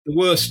The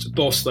worst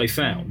boss they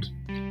found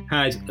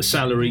had a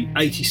salary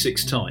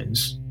 86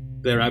 times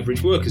their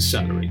average worker's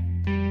salary.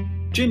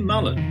 Jim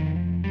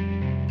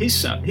Mullen,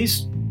 his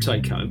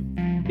take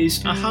home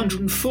is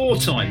 104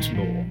 times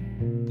more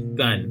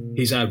than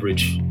his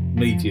average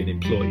median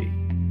employee.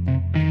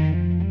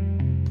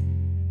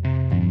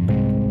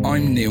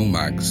 I'm Neil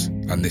Maggs,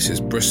 and this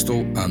is Bristol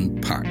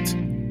Unpacked,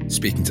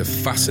 speaking to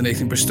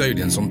fascinating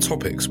Bristolians on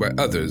topics where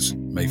others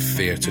may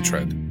fear to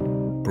tread.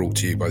 Brought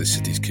to you by the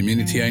city's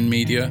community-owned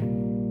media,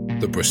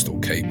 the Bristol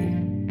Cable.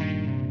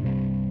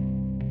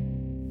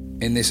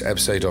 In this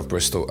episode of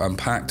Bristol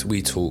Unpacked,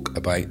 we talk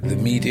about the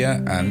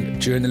media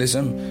and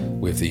journalism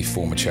with the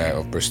former chair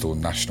of Bristol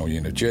National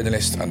Union of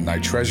Journalists and now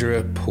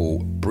Treasurer, Paul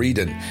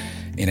Breedon,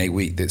 in a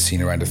week that's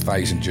seen around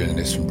 1,000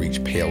 journalists from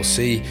Reach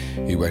plc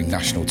who own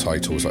national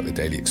titles like the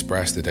Daily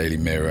Express, the Daily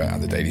Mirror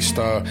and the Daily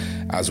Star,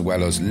 as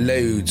well as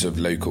loads of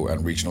local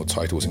and regional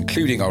titles,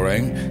 including our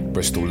own,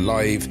 Bristol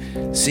Live,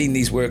 seen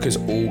these workers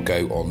all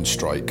go on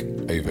strike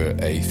over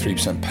a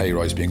 3% pay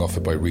rise being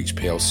offered by Reach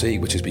plc,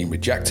 which has been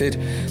rejected.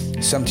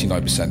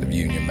 79% of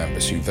union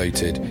members who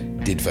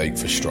voted did vote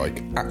for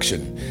strike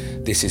action.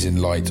 This is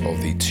in light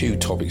of the two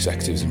top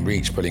executives in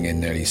Reach pulling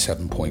in nearly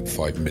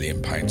 £7.5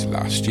 million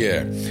last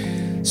year.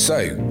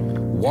 So,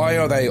 why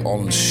are they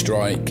on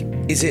strike?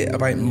 Is it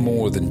about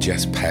more than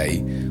just pay?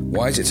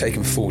 Why has it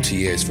taken 40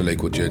 years for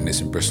local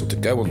journalists in Bristol to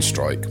go on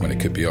strike when it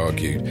could be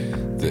argued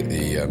that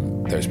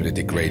there's been a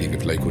degrading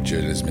of local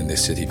journalism in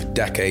this city for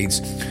decades?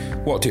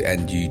 What do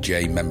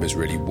NUJ members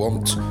really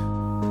want?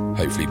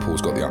 Hopefully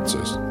Paul's got the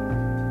answers.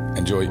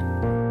 Enjoy.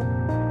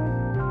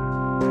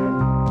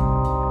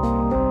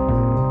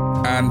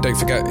 And don't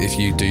forget, if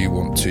you do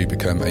want to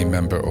become a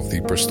member of the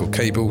Bristol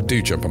Cable,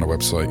 do jump on our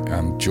website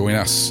and join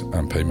us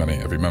and pay money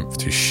every month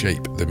to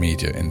shape the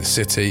media in the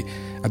city.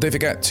 And don't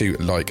forget to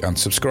like and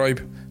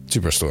subscribe to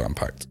Bristol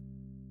Unpacked.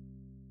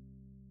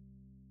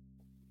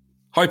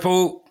 Hi,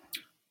 Paul.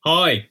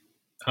 Hi.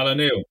 Hello,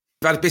 Neil. You've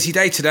had a busy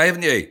day today,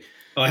 haven't you?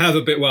 I have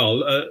a bit.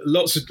 Well,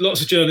 lots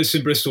of journalists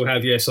in Bristol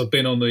have. Yes, I've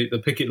been on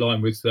the picket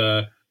line with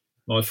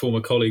my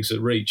former colleagues at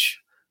Reach.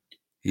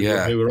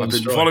 Yeah, I've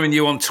been following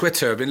you on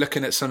Twitter. I've been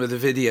looking at some of the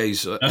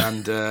videos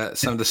and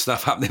some of the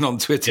stuff happening on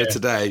Twitter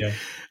today.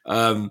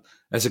 Yeah.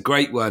 There's a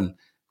great one,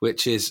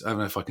 which is, I don't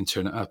know if I can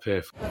turn it up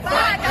here.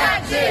 Fat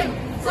cat Jim,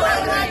 throw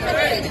him in the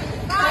bin.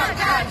 Fat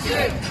cat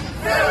Jim,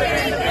 throw him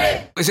in the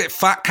bin. Is it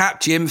Fat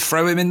Cat Jim,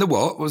 throw him in the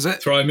what, was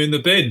it? Throw him in the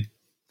bin.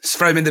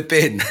 Throw him in the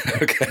bin.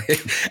 Okay.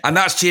 And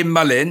that's Jim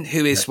Mullen,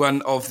 who is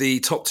one of the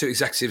top two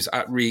executives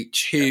at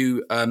Reach,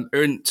 who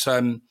earned...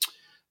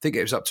 I think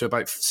it was up to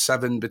about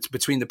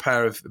between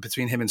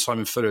him and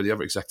Simon Fuller, the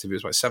other executive, it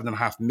was about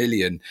 $7.5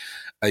 million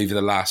over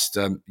the last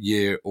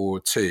year or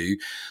two,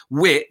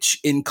 which,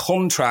 in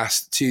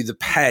contrast to the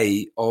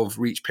pay of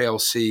Reach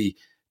plc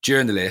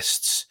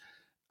journalists,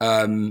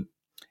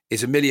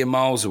 is a million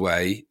miles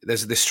away.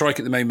 The strike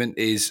at the moment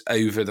is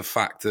over the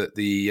fact that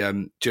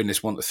the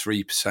journalists want a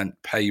 3%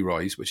 pay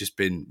rise, which has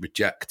been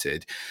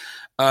rejected.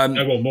 I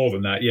want more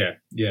than that.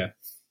 Yeah.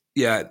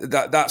 Yeah,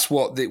 that's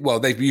what.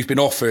 You've been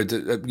offered.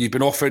 You've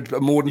been offered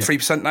more than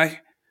 3% now.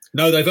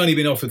 No, they've only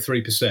been offered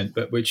 3%,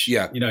 but which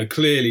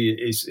clearly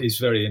is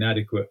very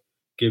inadequate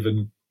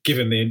given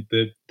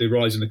the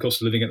rise in the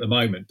cost of living at the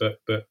moment.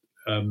 But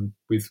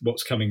with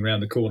what's coming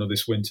around the corner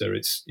this winter,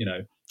 it's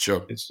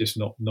sure, it's just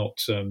not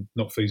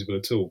feasible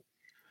at all.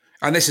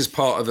 And this is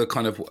part of a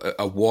kind of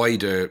a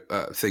wider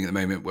thing at the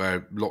moment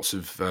where lots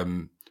of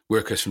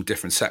workers from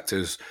different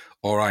sectors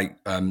are out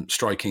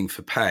striking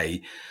for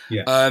pay.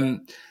 Yeah.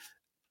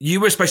 You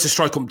were supposed to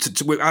strike on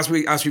as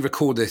we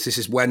record this. This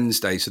is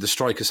Wednesday, so the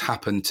strike has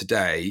happened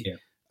today,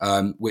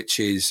 which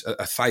is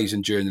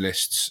 1,000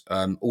 journalists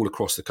all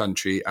across the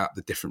country at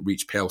the different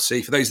Reach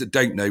plc. For those that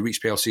don't know,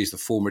 Reach plc is the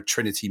former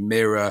Trinity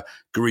Mirror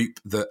group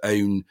that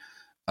own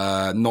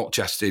not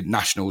just the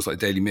nationals like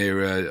Daily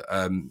Mirror,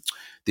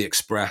 the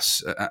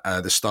Express,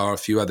 the Star, a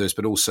few others,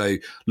 but also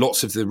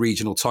lots of the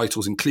regional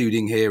titles,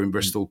 including here in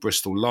Bristol,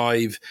 Bristol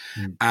Live,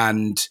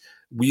 and.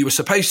 We were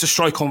supposed to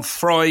strike on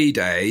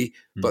Friday,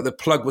 but the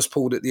plug was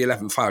pulled at the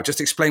 11th hour.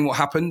 Just explain what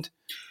happened.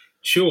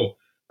 Sure.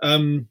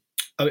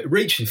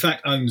 Reach, in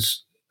fact,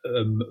 owns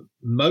a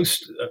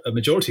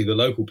majority of the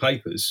local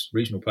papers,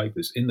 regional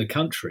papers in the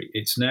country.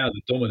 It's now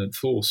the dominant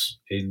force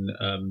in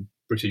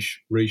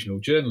British regional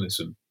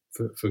journalism,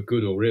 for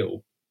good or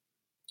ill.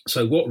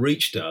 So what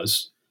Reach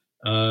does,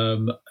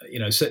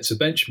 sets a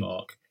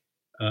benchmark,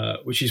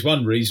 which is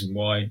one reason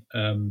why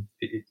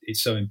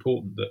it's so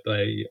important that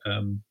they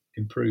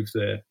improve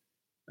their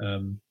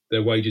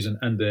wages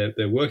and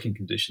their working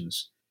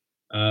conditions.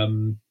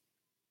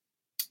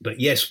 But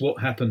yes,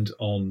 what happened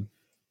on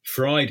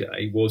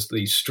Friday was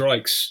the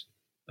strikes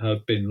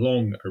have been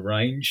long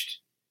arranged.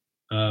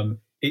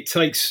 It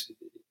takes,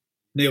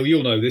 Neil,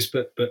 you'll know this,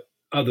 but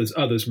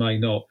others may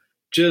not.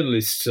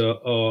 Journalists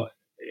are,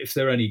 if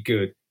they're any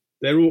good,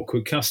 they're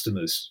awkward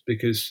customers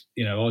because,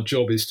 our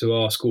job is to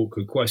ask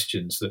awkward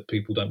questions that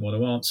people don't want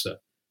to answer.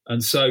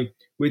 And so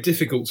we're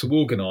difficult to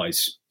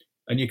organise,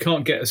 and you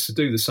can't get us to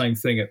do the same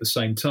thing at the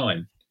same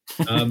time.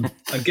 and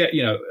get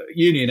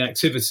union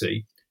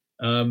activity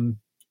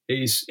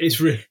is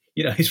really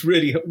it's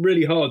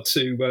really hard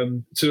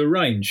to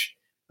arrange.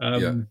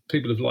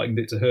 People have likened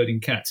it to herding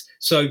cats.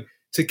 So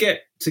to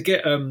get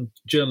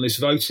journalists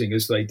voting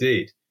as they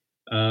did,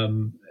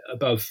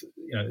 above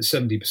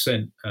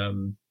 70%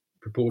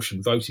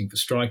 proportion voting for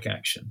strike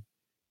action,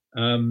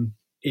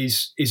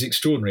 is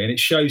extraordinary, and it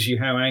shows you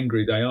how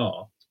angry they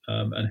are,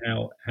 and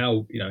how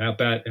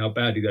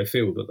badly they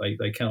feel that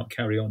they cannot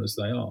carry on as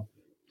they are.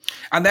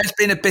 And there's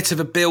been a bit of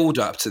a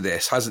build-up to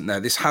this, hasn't there?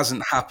 This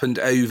hasn't happened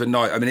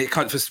overnight. I mean, it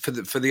kind of,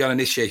 for the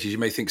uninitiated, you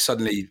may think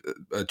suddenly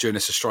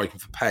journalists are striking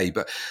for pay,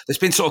 but there's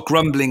been sort of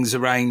grumblings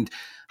around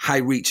how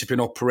Reach have been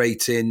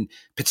operating,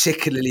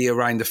 particularly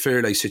around the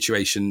furlough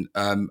situation,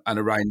 and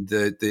around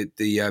the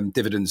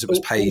dividends that was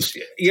paid.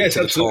 Yes,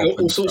 absolutely.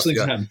 All sorts of things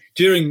happened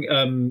during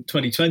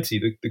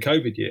 2020, the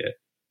COVID year,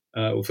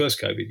 or first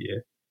COVID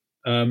year.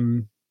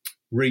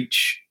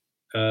 Reach,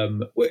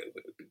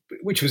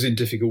 which was in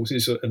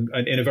difficulties and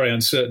in a very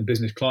uncertain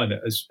business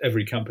climate, as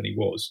every company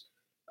was,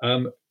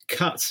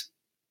 cut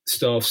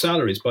staff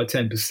salaries by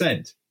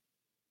 10%,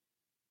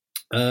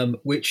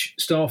 which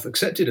staff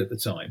accepted at the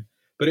time.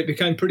 But it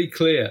became pretty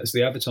clear as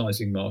the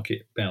advertising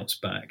market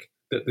bounced back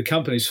that the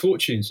company's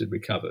fortunes had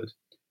recovered.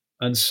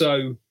 And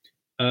so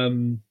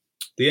the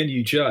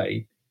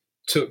NUJ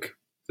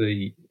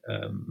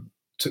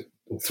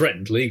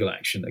threatened legal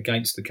action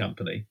against the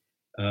company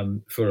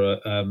on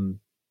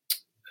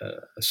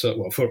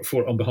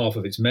behalf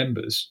of its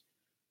members,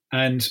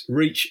 and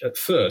Reach at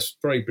first,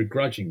 very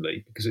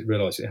begrudgingly, because it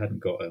realised it hadn't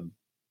got a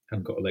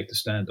leg to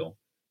stand on,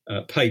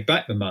 paid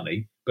back the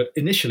money, but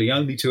initially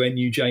only to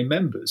NUJ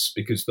members,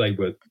 because they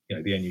were,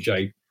 the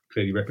NUJ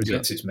clearly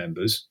represents its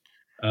members,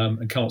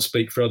 and can't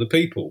speak for other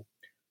people.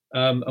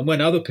 And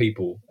when other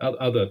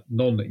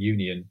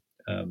non-union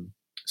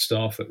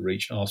staff at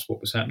Reach asked what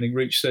was happening,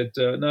 Reach said,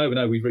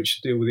 "No, we've reached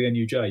a deal with the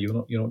NUJ.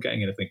 You're not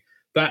getting anything."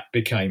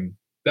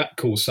 That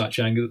caused such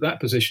anger that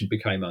position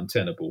became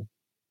untenable,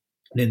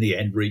 and in the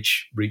end,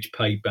 Reach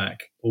paid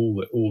back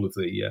all of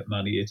the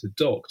money it had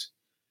docked.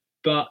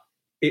 But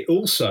it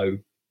also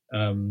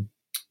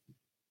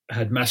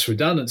had mass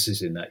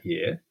redundancies in that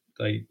year.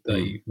 They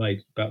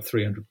made about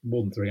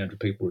more than 300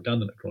 people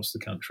redundant across the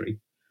country,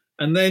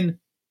 and then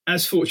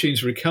as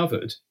fortunes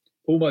recovered,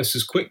 almost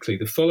as quickly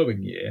the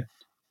following year,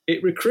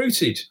 it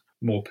recruited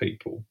more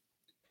people.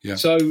 Yeah.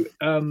 So,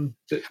 and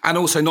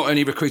also not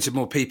only recruited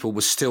more people,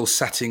 was still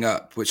setting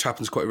up, which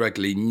happens quite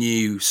regularly,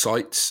 new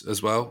sites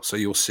as well. So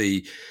you'll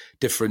see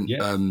different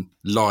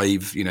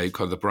live, kind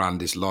of the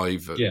brand is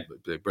Live,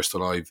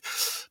 Bristol Live,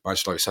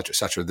 Manchester Live, et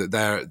cetera.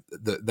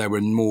 That there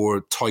were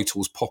more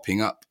titles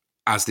popping up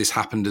as this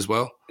happened as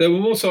well. There were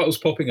more titles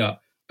popping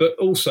up, but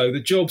also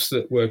the jobs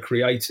that were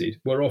created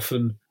were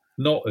often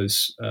not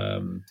as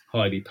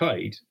highly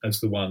paid as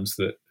the ones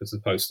as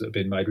opposed to have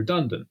been made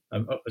redundant.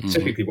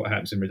 Typically what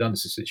happens in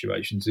redundancy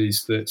situations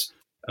is that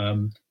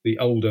the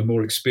older,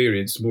 more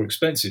experienced, more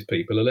expensive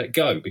people are let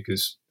go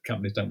because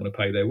companies don't want to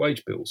pay their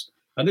wage bills.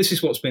 And this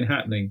is what's been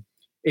happening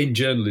in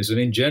journalism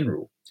in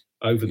general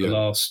over the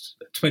last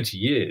 20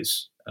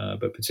 years,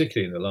 but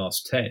particularly in the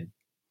last 10.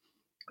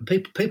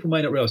 And people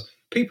may not realise.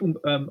 I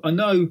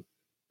know,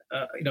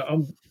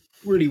 I'm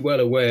really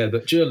well aware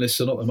that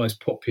journalists are not the most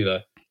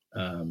popular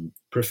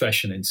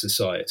profession in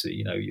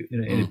society.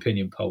 In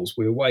opinion polls,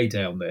 we're way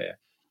down there.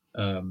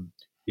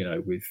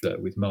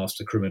 With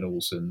master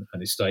criminals and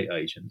estate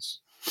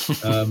agents.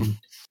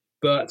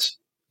 But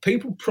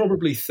people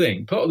probably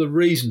think part of the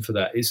reason for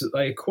that is that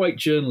they equate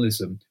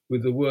journalism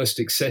with the worst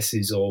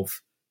excesses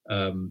of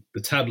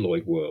the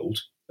tabloid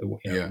world.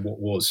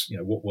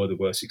 What were the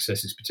worst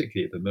excesses,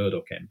 particularly at the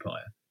Murdoch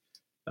empire.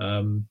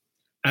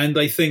 And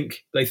they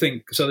think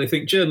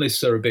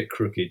journalists are a bit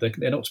crooked.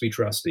 They're not to be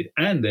trusted,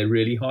 and they're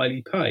really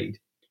highly paid.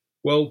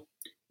 Well,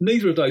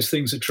 neither of those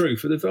things are true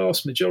for the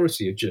vast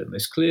majority of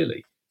journalists.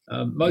 Clearly,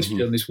 most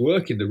journalists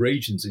work in the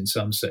regions in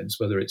some sense,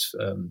 whether it's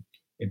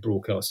in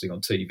broadcasting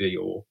on TV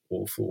or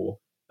for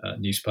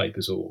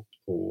newspapers or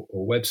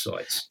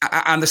websites.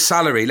 And the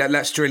salary,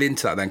 let's drill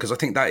into that then, because I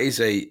think that is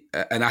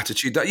an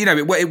attitude that,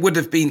 it would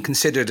have been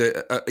considered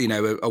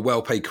a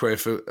well-paid career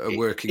for a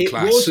working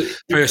class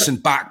person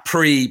back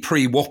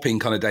pre-whopping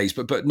kind of days,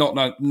 but not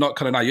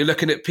kind of now. You're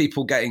looking at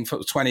people getting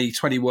from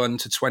 21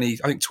 to 20,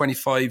 I think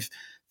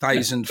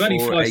 25,000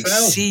 for a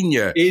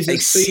senior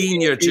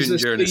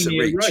journalist at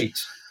Reach. Rate.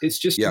 It's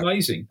just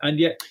amazing. And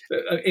yet...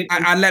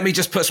 and let me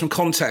just put some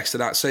context to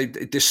that. So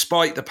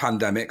despite the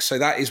pandemic, so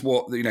that is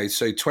what,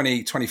 so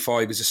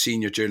 25 is a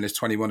senior journalist,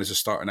 21 is a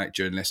starting out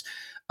journalist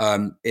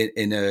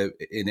in a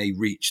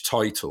Reach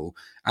title.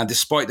 And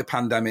despite the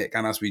pandemic,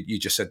 and as you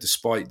just said,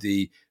 despite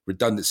the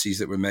redundancies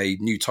that were made,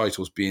 new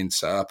titles being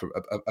set up,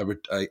 a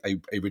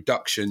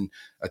reduction,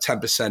 a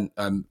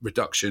 10%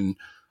 reduction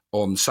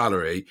on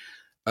salary,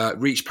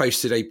 Reach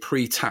posted a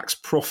pre-tax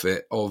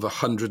profit of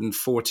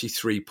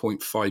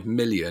 143.5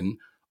 million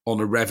on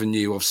a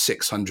revenue of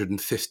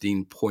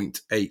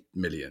 615.8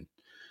 million.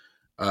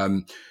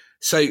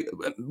 So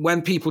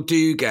when people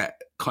do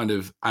get kind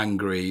of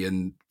angry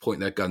and point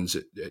their guns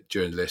at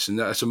journalists. And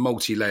that's a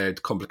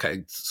multi-layered,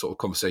 complicated sort of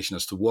conversation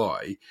as to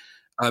why.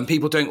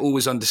 People don't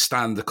always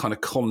understand the kind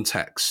of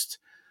context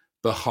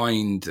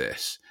behind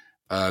this.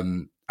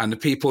 And the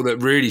people that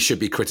really should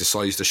be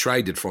criticised are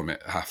shrouded from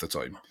it half the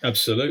time.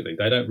 Absolutely.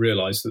 They don't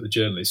realise that the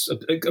journalists,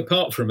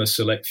 apart from a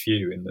select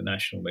few in the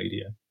national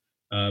media,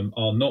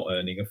 are not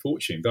earning a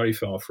fortune, very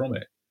far from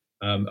it.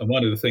 And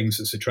one of the things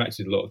that's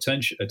attracted a lot of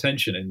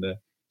attention in the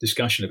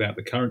discussion about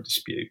the current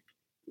dispute,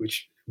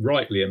 which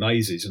rightly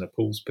amazes and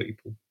appalls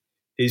people,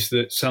 is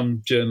that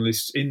some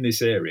journalists in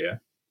this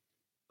area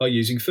are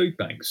using food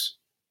banks.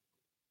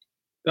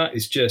 That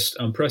is just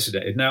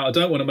unprecedented. Now, I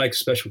don't want to make a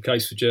special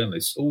case for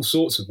journalists. All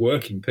sorts of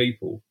working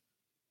people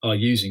are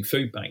using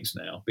food banks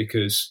now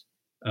because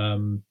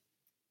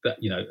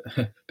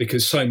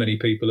because so many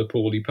people are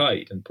poorly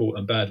paid and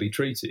badly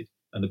treated,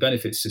 and the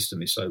benefit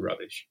system is so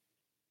rubbish.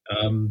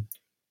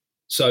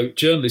 So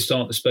journalists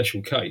aren't a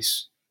special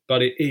case,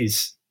 but it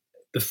is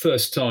the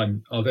first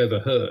time I've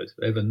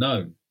ever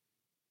known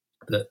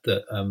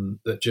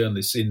that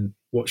journalists in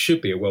what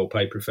should be a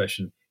well-paid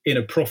profession in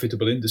a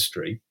profitable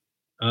industry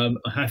are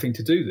having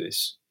to do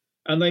this.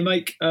 And they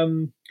make,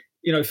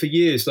 for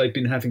years they've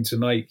been having to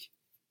make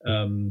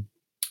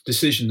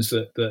decisions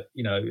that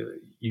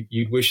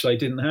you'd wish they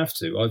didn't have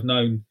to. I've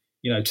known,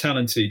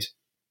 talented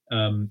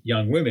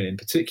young women in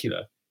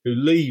particular who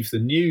leave the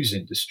news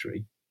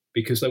industry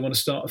because they want to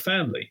start a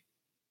family,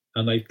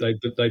 and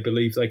they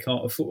believe they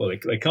can't afford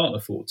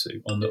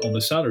to on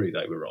the salary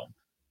they were on.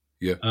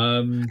 Yeah,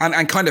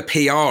 and kind of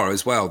PR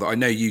as well. That I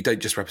know you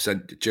don't just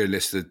represent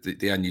journalists. The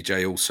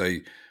NUJ also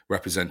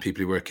represent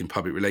people who work in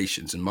public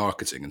relations and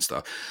marketing and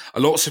stuff.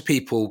 Lots of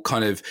people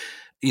kind of,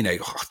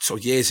 sort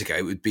of years ago,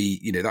 it would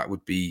be, that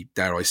would be,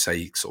 dare I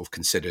say, sort of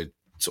considered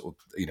sort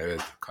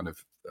of, kind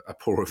of a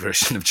poorer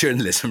version of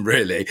journalism,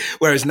 really.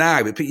 Whereas now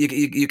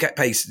you get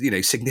paid,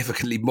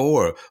 significantly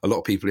more, a lot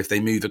of people, if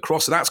they move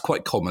across. So that's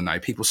quite common now.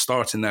 People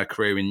starting their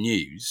career in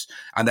news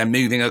and then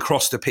moving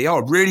across to PR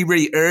really,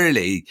 really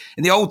early.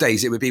 In the old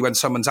days, it would be when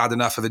someone's had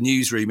enough of a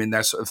newsroom in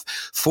their sort of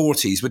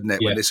 40s, wouldn't it?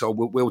 Yeah. When they sort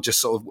of, we'll just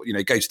sort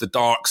of, go to the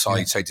dark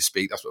side, so to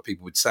speak. That's what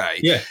people would say.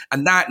 Yeah.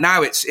 And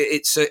now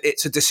it's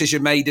a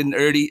decision made in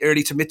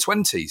early to mid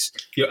 20s.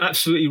 You're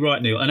absolutely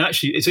right, Neil. And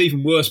actually, it's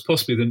even worse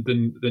possibly than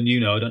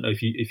I don't know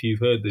if you've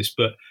heard this,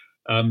 but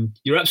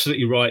you're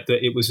absolutely right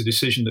that it was a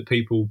decision that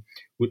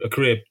a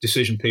career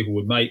decision people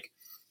would make,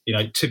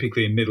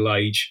 typically in middle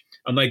age,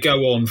 and they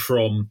go on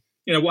from,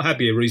 what had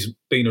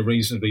been a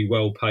reasonably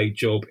well-paid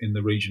job in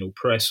the regional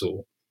press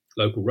or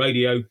local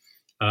radio,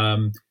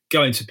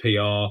 go into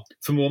PR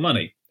for more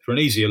money, for an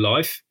easier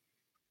life,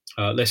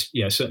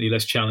 certainly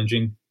less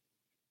challenging,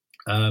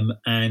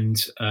 and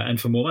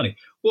for more money.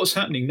 What's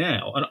happening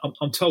now, and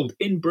I'm told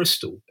in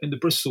Bristol, in the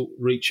Bristol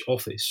Reach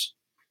office,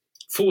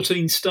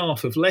 14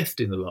 staff have left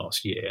in the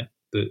last year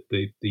that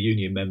the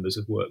union members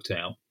have worked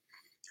out.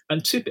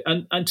 And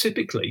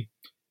typically,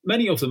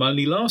 many of them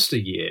only last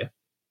a year.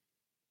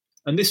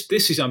 And this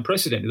is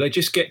unprecedented. They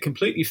just get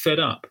completely fed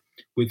up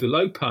with the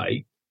low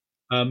pay,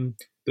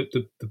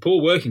 the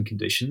poor working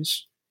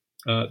conditions.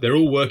 They're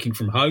all working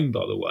from home,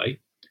 by the way,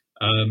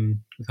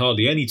 with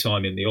hardly any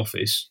time in the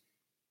office.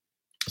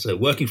 So they're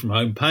working from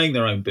home, paying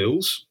their own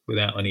bills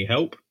without any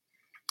help.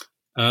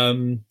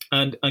 And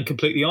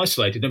completely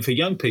isolated. And for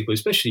young people,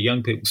 especially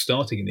young people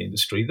starting in the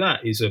industry,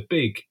 that is a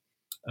big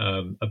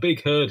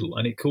hurdle,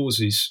 and it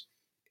causes,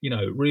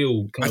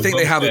 real. I think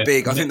they have a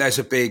big. I think there's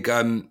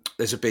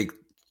a big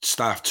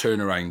staff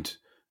turnaround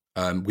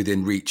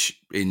within Reach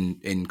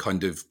in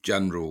kind of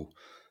general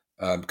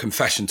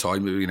confession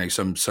time.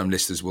 Some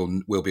listeners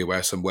will be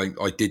aware, some won't.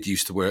 I did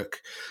used to work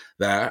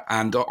there,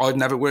 and I'd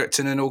never worked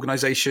in an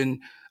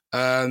organisation.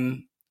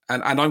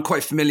 And I'm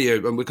quite familiar,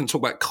 and we can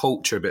talk about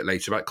culture a bit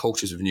later, about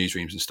cultures of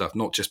newsrooms and stuff,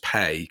 not just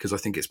pay, because I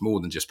think it's more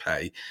than just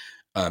pay,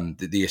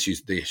 the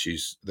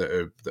issues that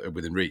are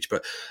within Reach.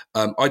 But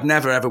I'd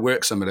never, ever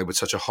worked somewhere with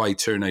such a high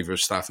turnover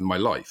of staff in my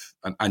life.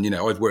 And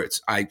I've worked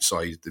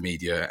outside the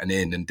media and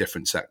in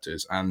different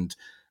sectors. And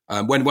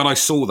when I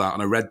saw that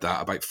and I read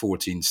that about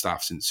 14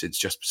 staff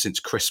since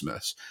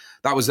Christmas,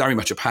 that was very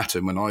much a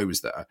pattern when I was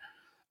there.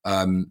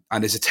 And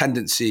there's a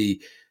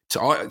tendency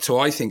to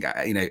I think,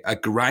 a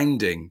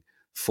grounding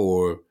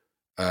for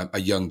a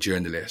young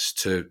journalist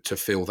to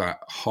feel that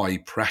high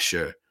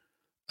pressure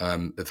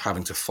of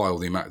having to file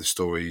the amount of the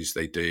stories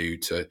they do,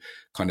 to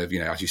kind of,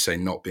 as you say,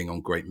 not being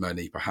on great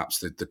money, perhaps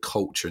the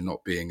culture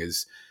not being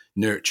as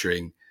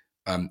nurturing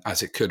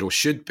as it could or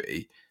should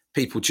be,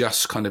 people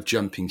just kind of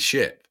jumping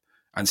ship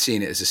and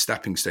seeing it as a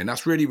stepping stone.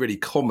 That's really, really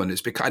common.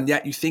 And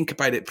yet you think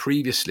about it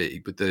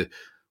previously with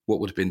what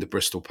would have been the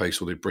Bristol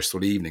Post or the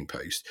Bristol Evening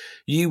Post,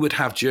 you would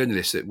have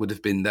journalists that would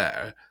have been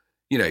there,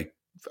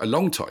 a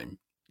long time,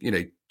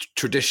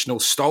 traditional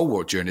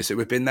stalwart journalists that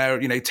have been there,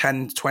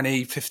 10,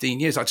 20, 15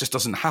 years. That just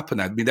doesn't happen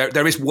now. I mean,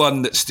 there is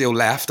one that's still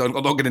left. I'm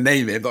not going to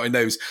name it, that I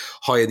know is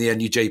high in the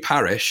NUJ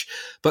parish,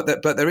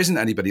 but there isn't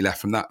anybody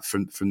left from that,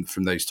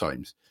 from those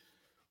times.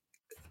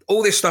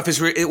 all this stuff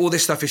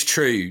is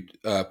true,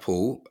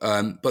 Paul.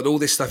 But all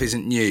this stuff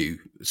isn't new.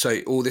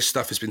 So all this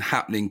stuff has been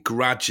happening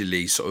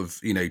gradually, sort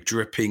of,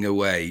 dripping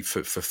away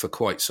for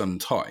quite some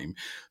time.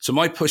 So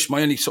my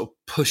only sort of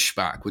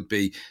pushback would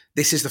be: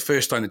 this is the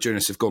first time that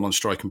journalists have gone on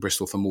strike in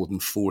Bristol for more than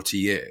 40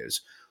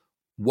 years.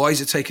 Why is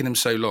it taking them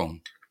so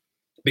long?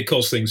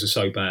 Because things are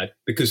so bad.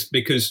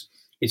 Because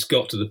it's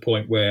got to the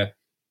point where,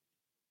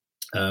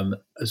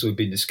 as we've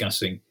been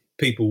discussing,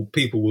 people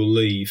will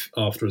leave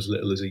after as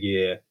little as a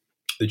year.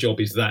 The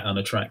job is that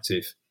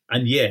unattractive,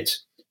 and yet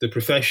the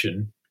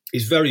profession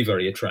is very,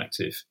 very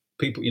attractive.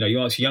 People, you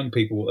ask young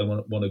people what they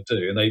want to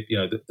do, and they,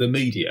 the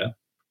media.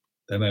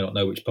 They may not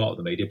know which part of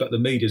the media, but the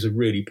media is a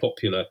really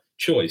popular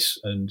choice,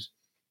 and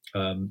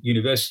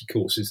university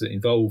courses that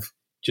involve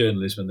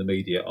journalism and the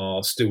media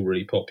are still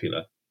really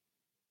popular.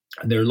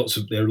 And there are lots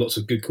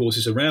of good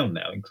courses around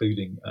now,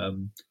 including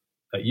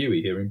at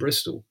UWE here in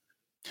Bristol.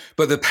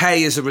 But the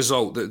pay as a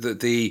result,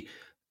 the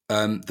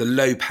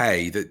low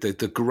pay,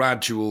 the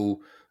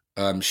gradual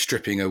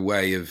stripping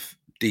away of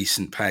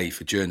decent pay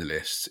for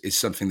journalists is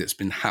something that's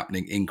been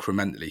happening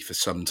incrementally for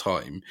some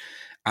time,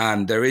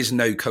 and there is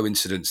no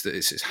coincidence that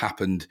it's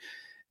happened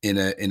in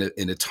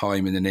a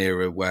time, in an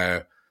era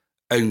where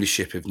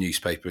ownership of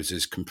newspapers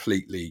is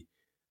completely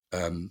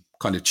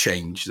kind of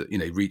changed. That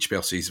Reach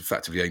PLC is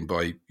effectively owned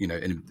by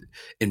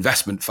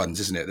investment funds,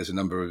 isn't it? There's a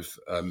number of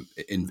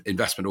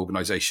investment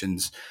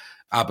organisations.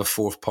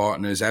 Aberforth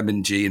Partners,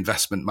 M&G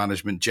Investment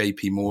Management,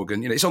 JP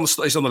Morgan. It's on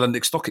the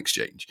London Stock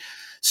Exchange.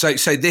 So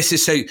this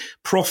is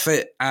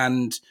profit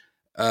and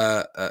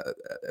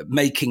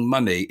making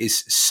money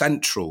is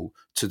central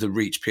to the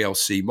Reach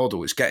PLC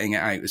model. It's getting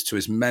it out to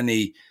as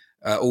many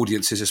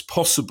audiences as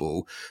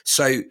possible.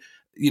 So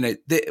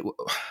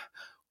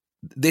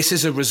this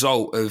is a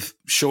result of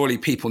surely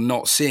people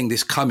not seeing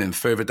this coming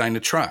further down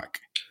the track.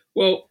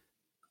 Well,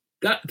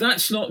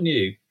 that's not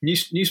new.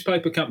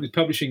 Newspaper companies,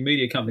 publishing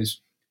media companies,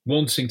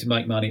 wanting to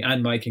make money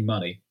and making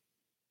money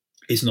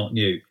is not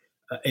new.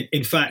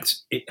 In fact,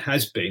 it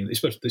has been,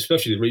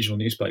 especially the regional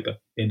newspaper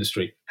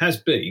industry, has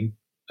been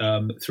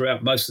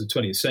throughout most of the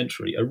 20th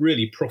century a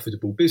really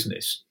profitable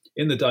business.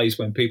 In the days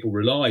when people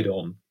relied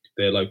on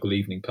their local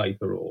evening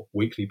paper or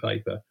weekly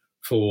paper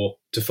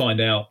to find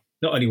out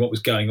not only what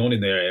was going on in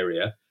their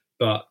area,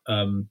 but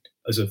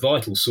as a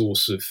vital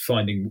source of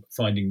finding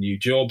new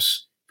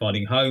jobs,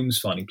 finding homes,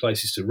 finding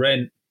places to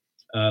rent,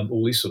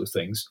 all these sort of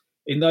things.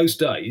 In those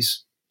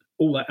days,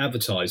 all that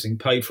advertising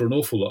paid for an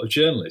awful lot of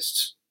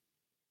journalists,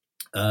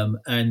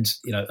 and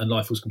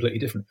life was completely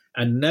different.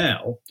 And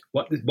now,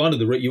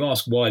 you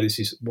ask why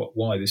this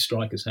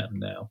strike has happened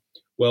now.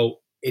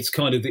 Well, it's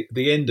kind of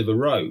the end of a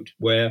road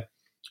where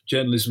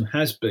journalism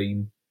has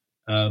been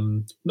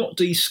not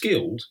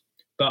de-skilled,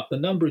 but the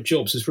number of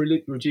jobs has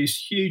really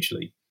reduced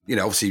hugely.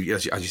 Obviously,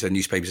 as you said,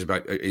 newspapers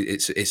about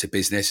it's a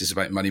business, it's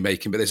about money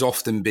making, but there's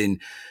often been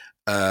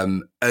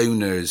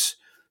owners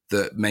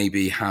that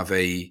maybe have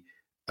a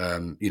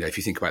if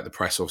you think about the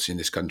press, obviously in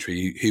this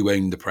country, who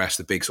owned the press,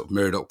 the big sort of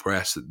Murdoch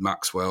press,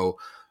 Maxwell,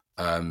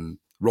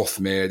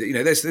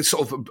 Rothmere, there's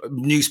sort of a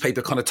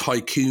newspaper kind of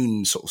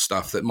tycoon sort of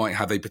stuff that might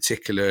have a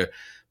particular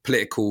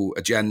political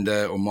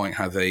agenda or might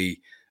have a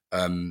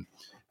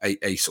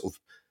sort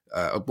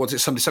of, what is it?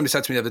 Somebody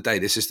said to me the other day,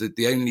 this is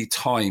the only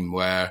time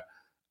where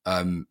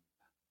a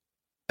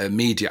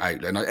media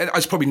outlet, and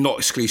it's probably not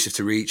exclusive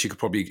to Reach, you could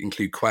probably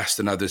include Quest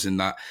and others in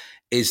that,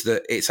 is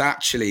that it's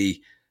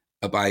actually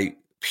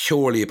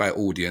purely about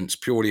audience,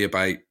 purely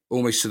about,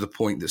 almost to the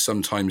point that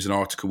sometimes an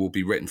article will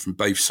be written from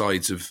both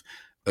sides of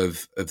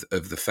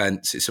the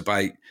fence. It's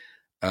about,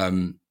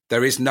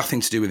 there is nothing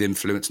to do with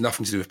influence,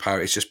 nothing to do with power.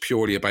 It's just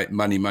purely about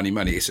money, money,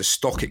 money. It's a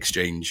stock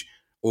exchange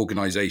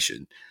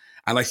organization.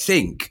 And I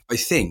think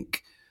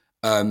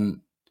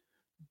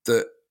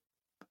that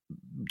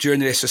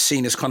journalists are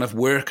seen as kind of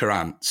worker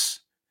ants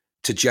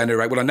to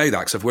generate, well, I know that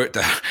because I've worked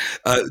there,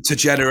 to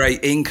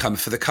generate income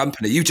for the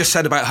company. You just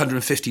said about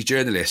 150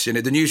 journalists.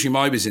 The newsroom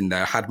I was in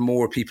there had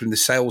more people in the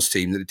sales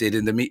team than it did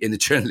in the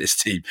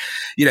journalist team.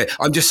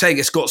 I'm just saying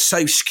it's got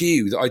so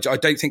skewed. I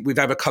don't think we've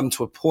ever come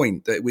to a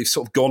point that we've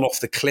sort of gone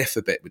off the cliff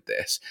a bit with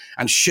this.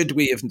 And should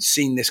we have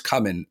seen this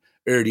coming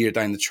earlier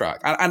down the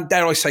track? And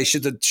dare I say,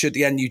 should the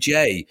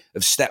NUJ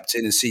have stepped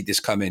in and seen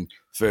this coming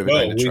further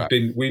down the track?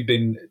 We've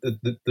been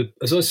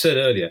as I said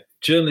earlier,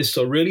 journalists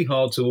are really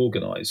hard to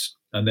organise,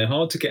 and they're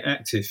hard to get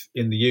active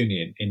in the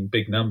union in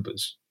big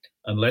numbers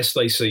unless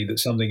they see that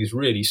something is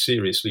really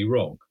seriously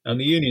wrong. And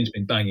the union's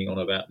been banging on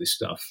about this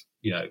stuff,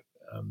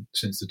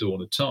 since the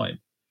dawn of time.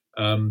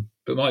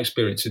 But my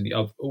experience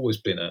I've always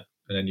been an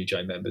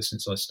NUJ member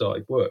since I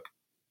started work,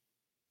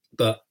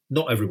 but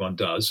not everyone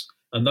does.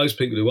 And those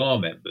people who are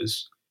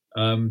members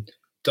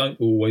don't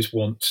always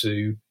want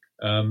to,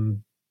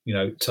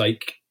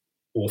 take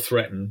or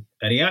threaten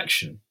any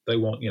action. They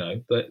want,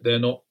 they're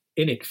not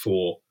in it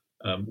for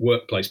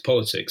workplace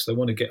politics. They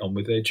want to get on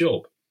with their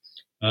job.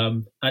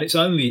 And it's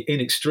only in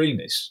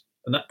extremis.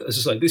 And that,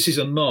 as I say, this is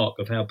a mark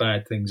of how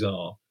bad things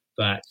are,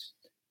 that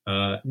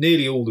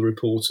nearly all the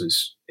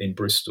reporters in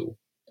Bristol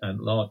and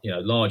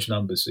large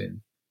numbers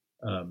in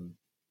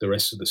the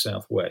rest of the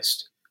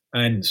Southwest,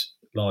 and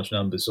large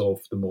numbers of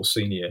the more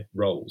senior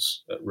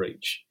roles at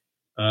Reach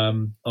are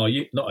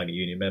not only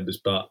union members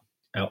but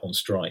out on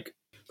strike.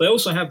 They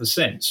also have the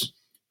sense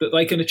that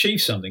they can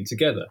achieve something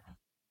together.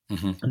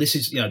 Mm-hmm. And this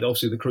is,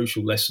 obviously the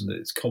crucial lesson that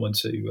is common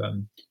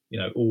to,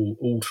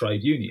 all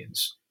trade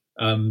unions.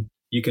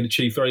 You can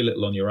achieve very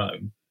little on your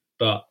own,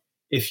 but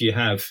if you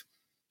have,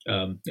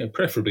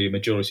 preferably a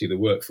majority of the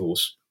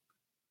workforce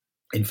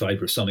in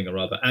favour of something or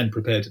other and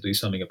prepared to do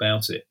something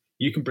about it,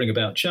 you can bring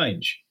about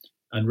change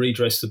and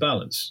redress the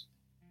balance.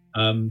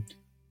 And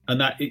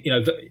that,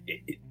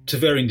 to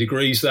varying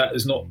degrees, that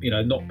has not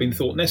been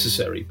thought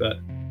necessary, but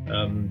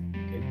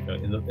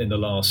in the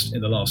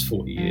last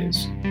 40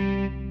 years.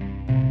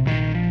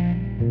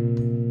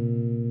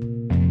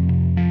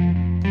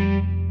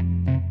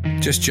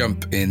 Just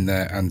jump in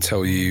there and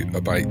tell you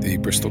about the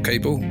Bristol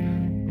Cable.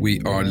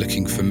 We are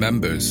looking for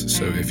members,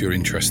 so if you're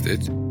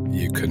interested,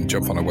 you can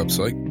jump on our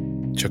website,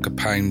 chuck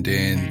 £1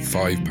 in,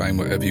 £5,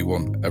 whatever you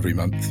want every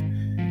month,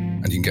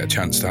 and you can get a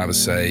chance to have a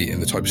say in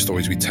the type of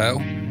stories we tell,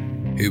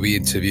 who we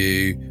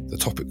interview, the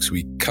topics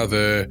we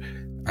cover,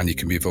 and you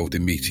can be involved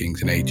in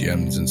meetings and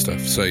AGMs and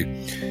stuff. So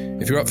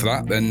if you're up for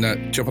that, then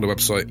jump on the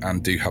website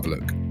and do have a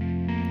look.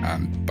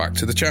 And back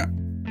to the chat.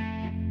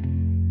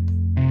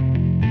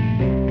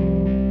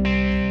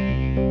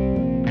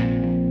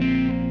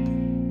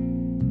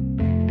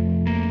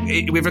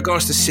 With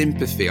regards to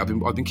sympathy, I've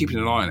been keeping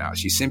an eye on it,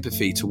 actually.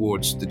 Sympathy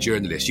towards the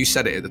journalist. You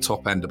said it at the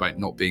top end about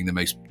not being the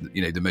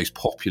most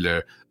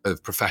popular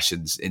of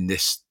professions in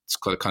this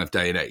kind of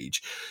day and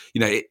age.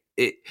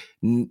 It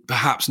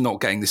perhaps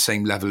not getting the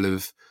same level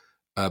of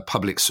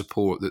public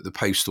support that the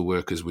postal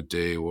workers would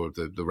do, or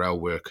the rail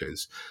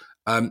workers.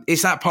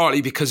 Is that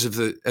partly because of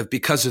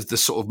the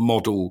sort of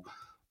model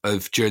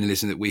of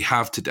journalism that we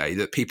have today,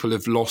 that people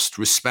have lost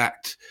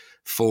respect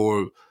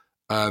for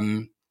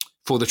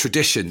the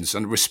traditions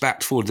and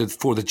respect for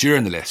the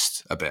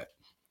journalist a bit?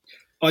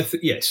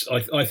 Yes,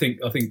 I think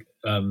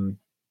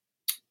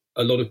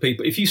a lot of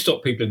people, if you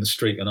stop people in the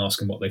street and ask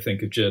them what they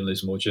think of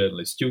journalism or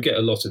journalists, you'll get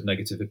a lot of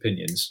negative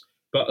opinions.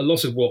 But a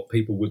lot of what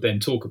people would then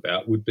talk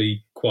about would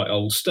be quite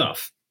old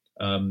stuff,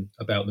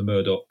 about the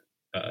Murdoch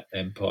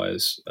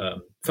empire's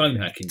phone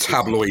hacking,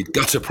 tabloid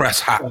gutter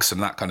press hacks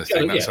and that kind of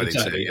thing. That's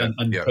exactly.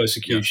 And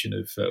persecution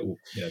of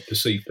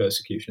perceived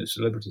persecution of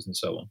celebrities and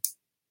so on.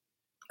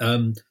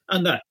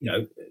 And that,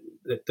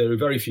 there are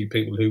very few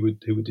people who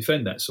would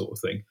defend that sort of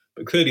thing.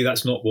 But clearly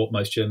that's not what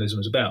most journalism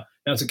is about.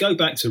 Now, to go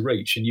back to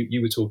Reach, and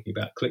you were talking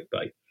about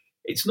clickbait,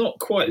 it's not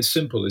quite as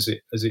simple as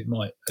it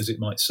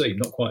might seem,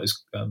 not quite as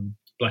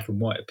black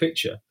and white a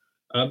picture.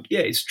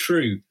 It's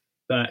true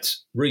that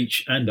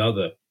Reach and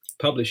other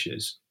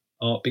publishers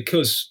are,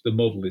 because the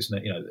model is,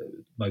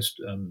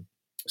 most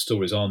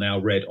stories are now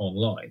read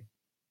online,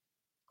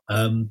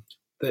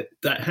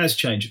 that has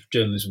changed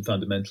journalism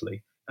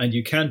fundamentally. And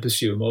you can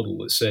pursue a model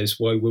that says,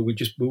 well, we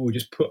will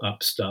just put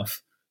up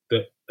stuff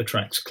that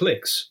attracts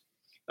clicks.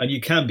 And you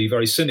can be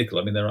very cynical.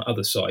 I mean, there are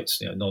other sites,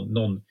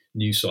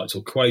 non-news sites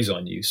or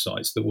quasi-news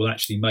sites, that will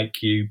actually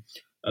make you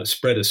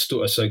spread a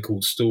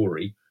so-called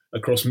story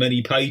across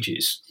many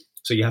pages.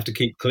 So you have to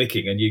keep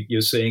clicking, and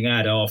you're seeing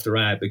ad after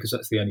ad, because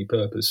that's the only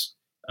purpose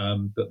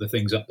that the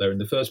thing's up there in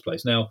the first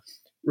place. Now,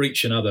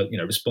 Reach and other,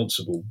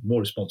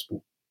 more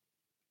responsible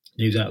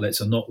news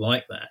outlets are not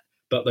like that.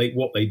 But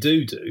what they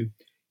do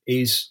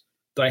is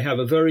they have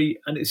and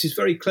this is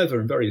very clever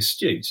and very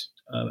astute,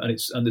 and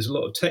there's a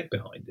lot of tech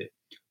behind it.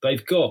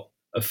 They've got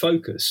a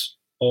focus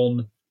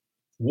on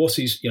what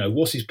is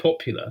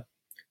popular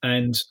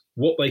and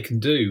what they can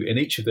do in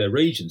each of their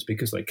regions,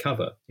 because they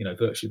cover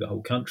virtually the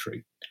whole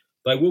country.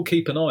 They will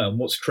keep an eye on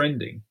what's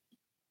trending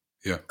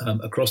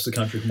across the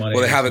country. Well,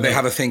 they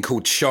have a thing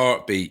called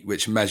Chartbeat,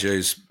 which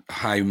measures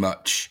how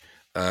much.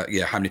 How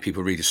many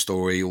people read a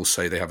story.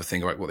 Also, they have a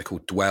thing about what they call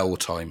dwell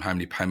time.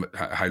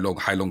 How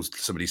long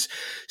somebody's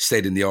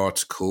stayed in the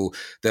article.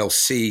 They'll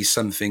see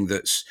something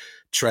that's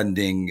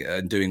trending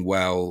and doing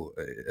well,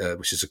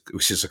 which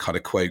is a kind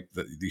of quote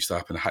that used to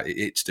happen.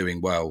 It's doing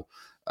well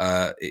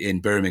in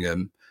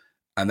Birmingham,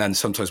 and then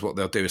sometimes what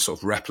they'll do is sort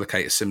of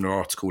replicate a similar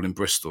article in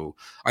Bristol.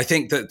 I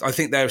think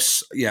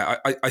there's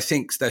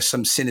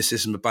some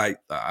cynicism about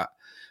that,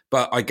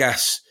 but I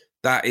guess.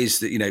 That is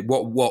the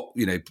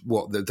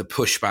the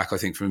pushback, I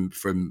think,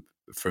 from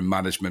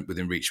management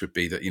within Reach would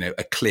be that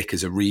a click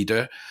as a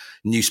reader.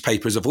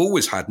 Newspapers have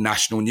always had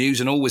national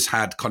news and always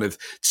had kind of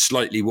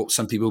slightly what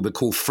some people would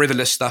call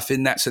frivolous stuff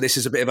in that. So this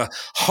is a bit of a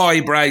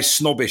highbrow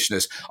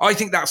snobbishness. I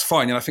think that's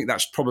fine, and I think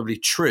that's probably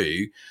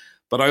true.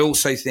 But I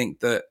also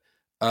think that.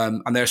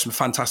 And there are some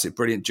fantastic,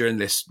 brilliant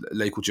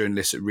local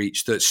journalists at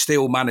Reach that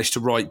still manage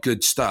to write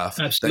good stuff.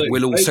 Absolutely. That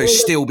will also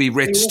still be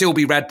read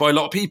by a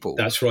lot of people.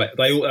 That's right.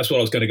 That's what I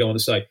was going to go on to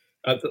say.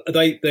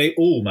 They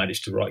all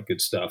manage to write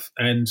good stuff,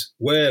 and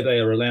where they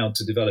are allowed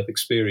to develop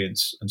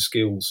experience and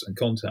skills and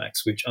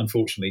contacts, which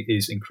unfortunately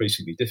is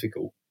increasingly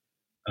difficult,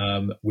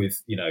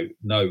 with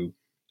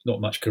not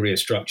much career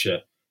structure,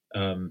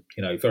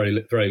 very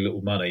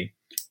little money,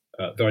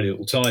 very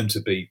little time to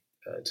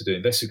do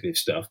investigative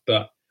stuff,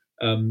 but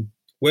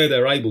where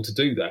they're able to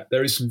do that,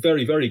 there is some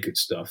very, very good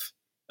stuff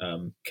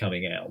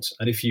coming out.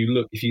 And if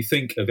you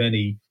think of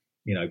any,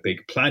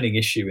 big planning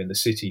issue in the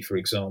city, for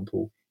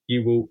example,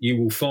 you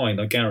will find,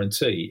 I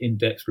guarantee,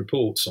 in-depth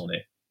reports on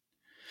it.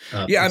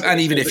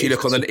 And even if you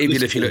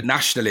look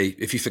nationally,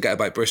 if you forget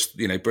about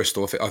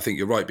Bristol, I think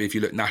you're right. But if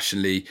you look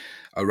nationally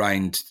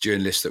around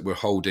journalists that were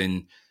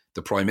holding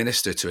the Prime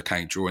Minister to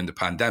account during the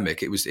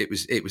pandemic, it was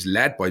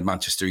led by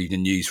Manchester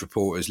Evening News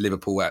reporters,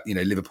 Liverpool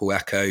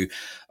Echo,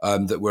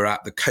 that were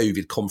at the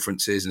COVID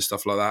conferences and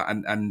stuff like that,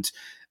 and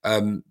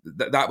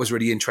that was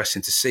really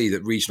interesting to see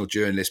that regional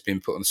journalists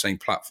being put on the same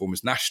platform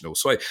as national.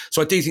 So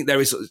I do think there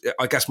is.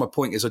 I guess my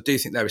point is, I do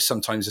think there is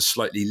sometimes a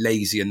slightly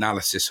lazy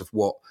analysis of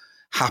what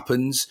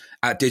happens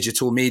at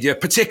digital media,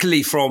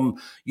 particularly from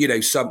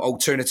some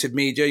alternative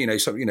media.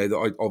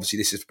 Obviously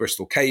this is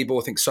Bristol Cable.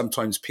 I think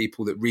sometimes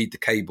people that read the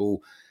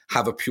Cable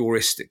have a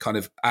puristic kind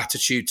of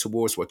attitude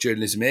towards what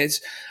journalism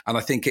is, and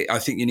I think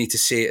you need to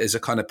see it as a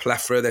kind of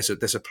plethora.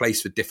 There's a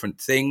place for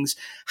different things.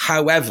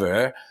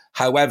 However,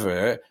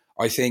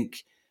 I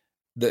think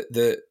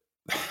that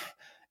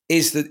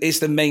is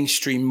the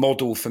mainstream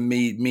model for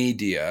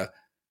media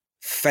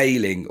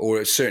failing,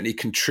 or certainly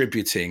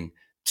contributing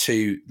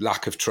to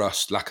lack of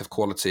trust, lack of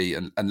quality,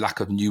 and lack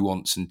of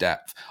nuance and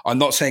depth. I'm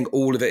not saying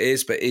all of it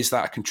is, but is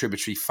that a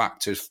contributory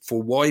factor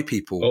for why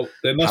people? Well,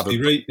 there must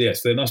be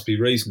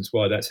reasons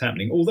why that's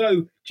happening.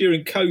 Although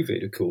during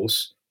COVID, of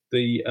course,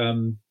 the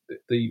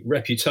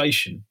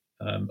reputation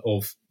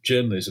of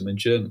journalism and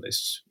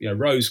journalists,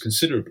 rose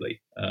considerably,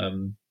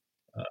 and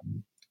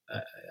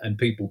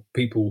people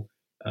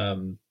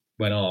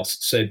when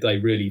asked said they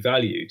really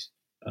valued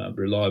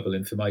reliable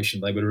information.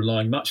 They were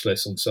relying much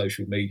less on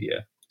social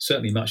media.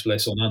 Certainly much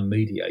less on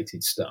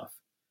unmediated stuff.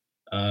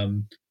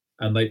 And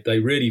they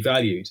really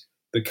valued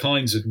the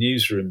kinds of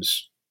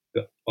newsrooms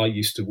that I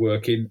used to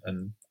work in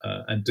and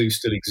do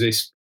still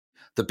exist.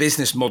 The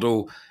business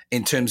model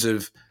in terms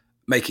of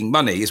making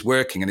money is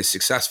working and is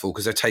successful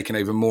because they're taking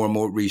over more and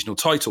more regional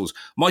titles.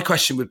 My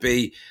question would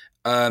be,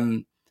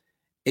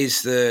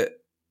 has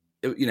it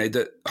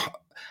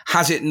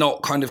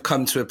not kind of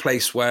come to a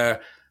place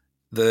where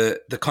the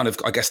kind of,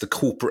 I guess, the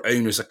corporate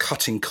owners are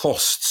cutting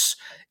costs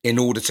in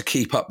order to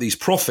keep up these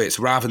profits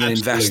rather than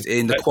invest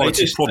in the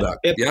quality product?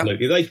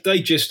 Absolutely. Yeah?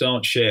 They just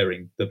aren't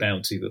sharing the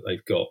bounty that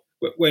they've got.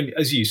 When,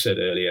 as you said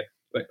earlier,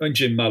 when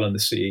Jim Mullen, the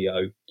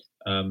CEO,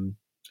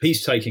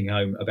 he's taking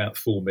home about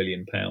 £4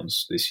 million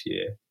this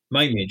year,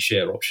 mainly in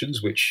share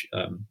options, which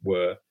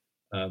were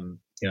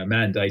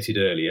mandated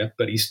earlier,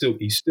 but he's still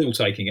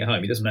taking it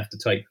home. He doesn't have to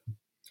take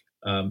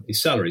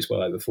his salary is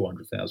well over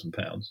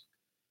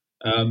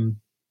 £400,000.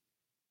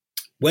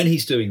 When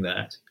he's doing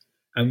that,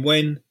 and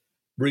when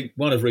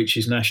one of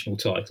Reach's national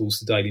titles,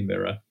 the Daily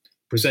Mirror,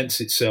 presents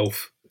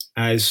itself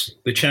as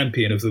the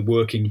champion of the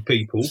working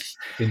people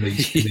in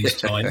these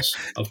times.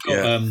 I've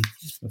got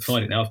I'll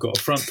find it now. I've got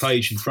a front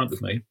page in front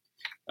of me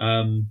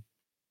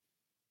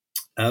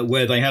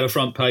where they had a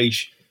front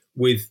page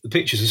with the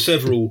pictures of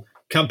several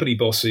company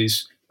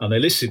bosses, and they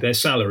listed their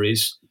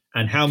salaries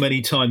and how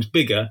many times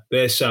bigger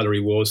their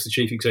salary was, the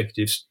chief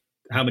executives,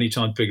 how many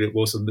times bigger it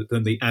was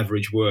than the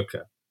average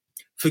worker.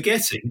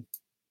 Forgetting,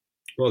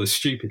 rather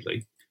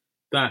stupidly,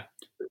 that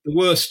the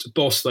worst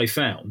boss they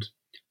found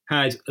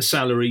had a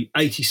salary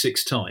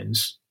 86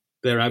 times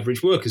their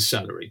average worker's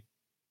salary.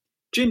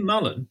 Jim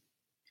Mullen,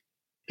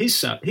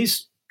 his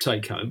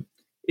take home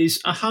is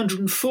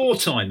 104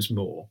 times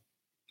more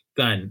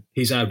than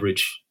his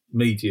average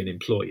median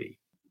employee.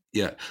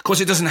 Yeah, of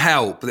course, it doesn't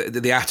help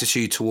the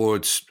attitude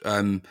towards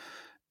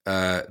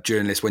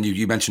journalists. When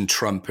you mentioned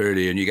Trump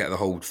earlier, and you get the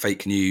whole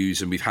fake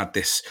news, and we've had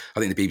this. I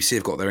think the BBC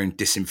have got their own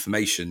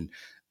disinformation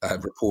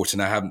report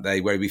now, haven't they?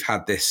 Where we've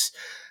had this,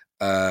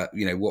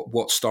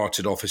 what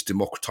started off as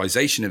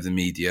democratization of the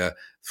media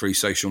through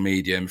social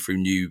media and through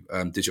new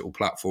digital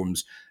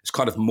platforms. It's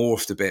kind of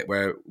morphed a bit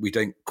where we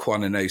don't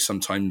quite know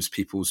sometimes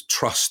people's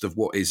trust of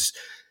what is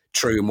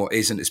true and what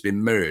isn't has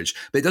been merged.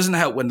 But it doesn't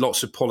help when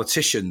lots of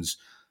politicians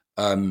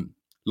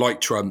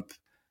like Trump,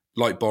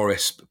 like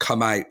Boris,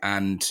 come out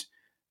and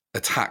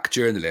attack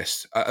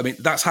journalists. I mean,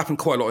 that's happened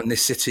quite a lot in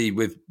this city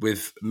with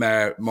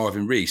Mayor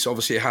Marvin Rees.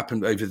 Obviously, it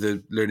happened over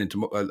the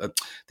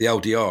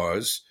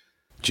LDRs.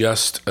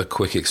 Just a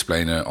quick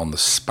explainer on the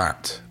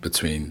spat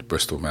between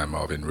Bristol Mayor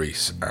Marvin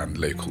Rees and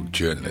local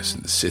journalists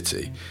in the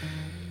city.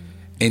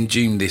 In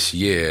June this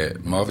year,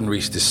 Marvin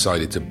Rees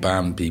decided to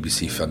ban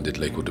BBC-funded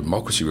local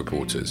democracy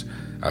reporters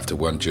after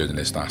one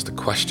journalist asked a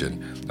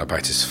question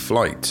about his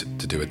flight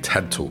to do a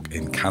TED Talk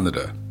in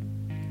Canada.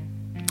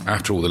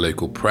 After all, the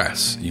local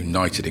press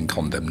united in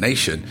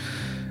condemnation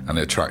and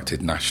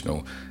attracted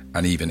national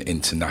and even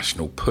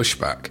international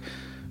pushback.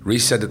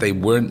 Rees said that they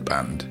weren't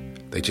banned,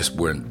 they just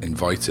weren't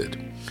invited.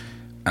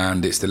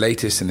 And it's the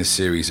latest in a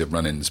series of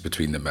run-ins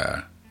between the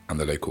mayor and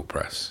the local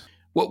press.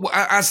 Well,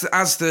 as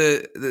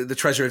the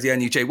treasurer of the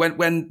NUJ,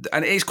 when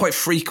and it is quite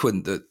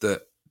frequent that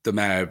the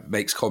mayor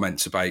makes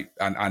comments about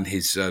and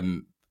his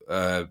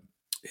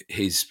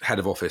head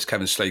of office,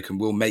 Kevin Slocum,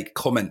 will make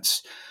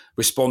comments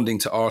responding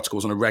to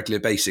articles on a regular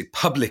basis,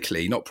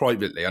 publicly, not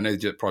privately. I know they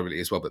do it privately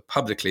as well, but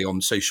publicly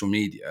on social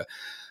media.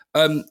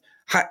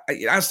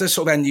 As the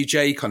sort of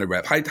NUJ kind of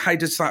rep, how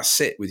does that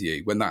sit with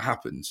you when that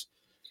happens?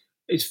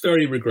 It's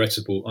very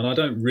regrettable, and I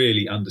don't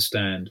really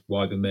understand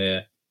why the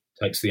mayor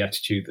takes the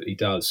attitude that he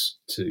does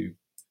to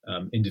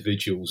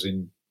individuals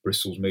in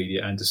Bristol's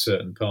media and to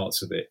certain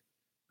parts of it.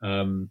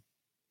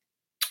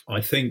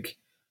 I think,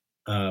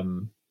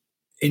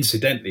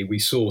 incidentally, we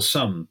saw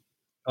some.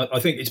 I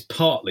think it's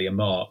partly a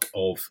mark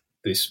of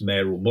this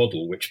mayoral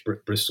model, which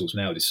Bristol's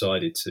now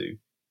decided to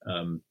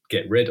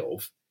get rid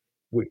of.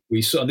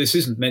 We saw, and this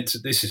isn't meant to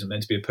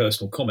be a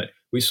personal comment.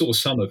 We saw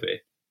some of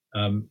it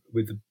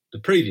with the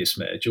previous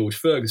mayor, George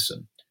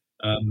Ferguson,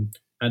 and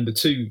the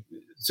two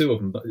of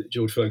them,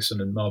 George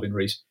Ferguson and Marvin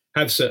Rees,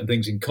 have certain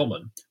things in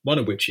common. One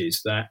of which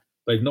is that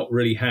they've not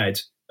really had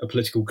a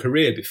political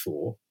career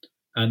before,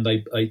 and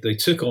they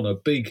took on a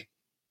big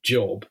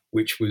job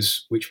which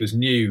was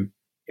new.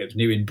 It was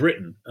new in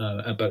Britain,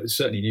 but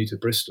certainly new to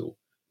Bristol,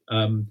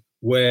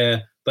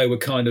 where they were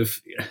kind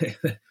of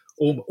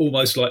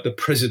almost like the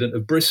president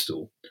of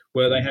Bristol,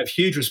 where they have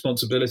huge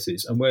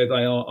responsibilities and where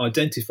they are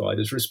identified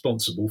as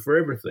responsible for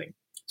everything.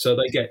 So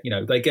they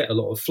get a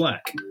lot of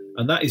flack,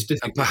 and that is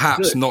difficult. And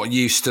perhaps not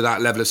used to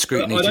that level of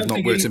scrutiny if you've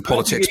not worked in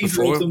politics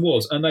before. Either of them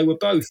was, and they were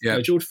both.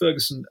 George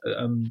Ferguson,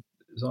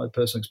 as I had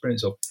personal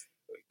experience of,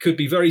 could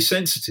be very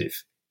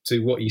sensitive to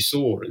what he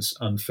saw as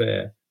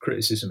unfair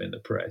criticism in the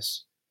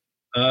press,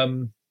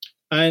 and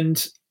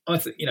I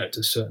think to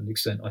a certain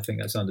extent, I think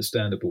that's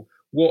understandable.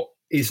 What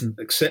isn't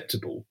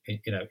acceptable,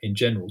 in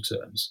general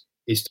terms,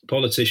 is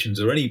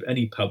politicians or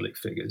any public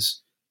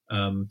figures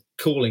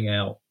calling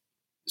out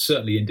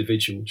certainly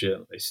individual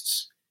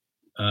journalists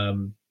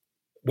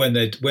when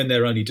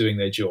they're only doing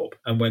their job,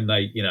 and when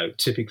they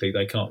typically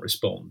they can't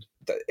respond.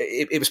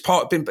 It was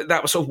but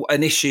that was sort of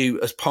an issue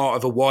as part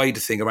of a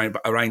wider thing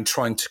around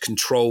trying to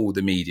control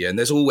the media. And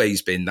there's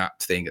always been that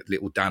thing, a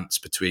little dance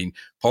between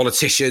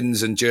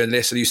politicians and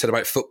journalists. And you said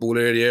about football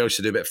earlier, I used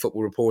to do a bit of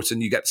football reporting.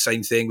 You get the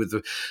same thing with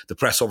the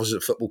press officers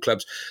at football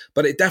clubs.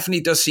 But it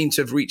definitely does seem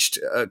to have reached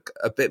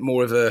a bit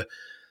more of a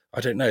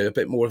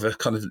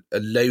kind of a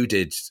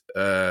loaded,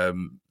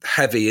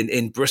 heavy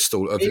in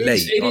Bristol of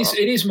late.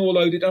 It is more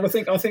loaded, and I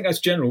think that's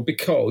general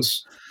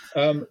because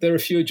there are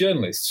fewer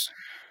journalists.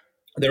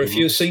 There are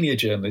fewer senior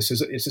journalists.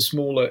 It's a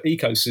smaller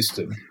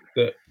ecosystem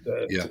that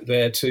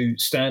there to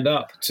stand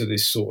up to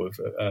this sort of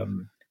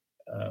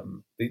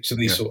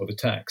sort of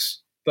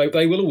attacks.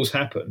 They will always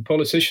happen.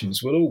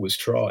 Politicians will always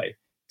try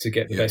to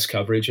get the best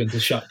coverage and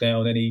to shut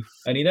down any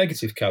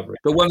negative coverage.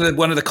 But one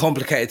of the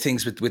complicated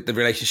things with the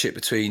relationship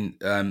between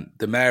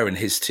the mayor and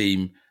his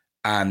team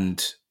and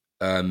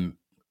the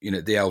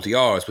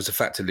LDRs was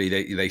effectively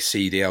they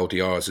see the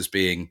LDRs as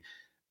being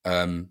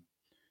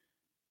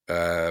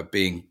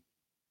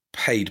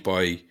paid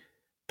by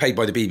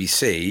the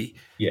BBC,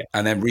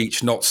 and then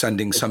Reach not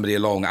sending somebody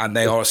along, and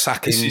they are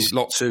sacking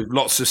lots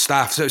of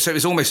staff. So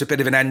it's almost a bit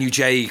of an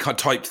NUJ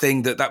type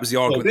thing. That was the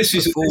argument. This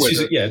is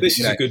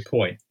a good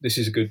point. This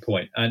is a good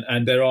point,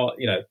 and there are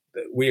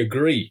we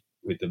agree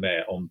with the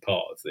mayor on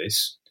part of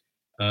this.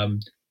 The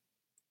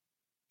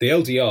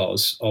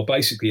LDRs are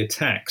basically a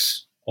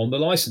tax on the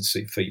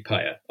licensing fee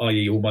payer,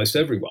 i.e., almost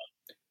everyone.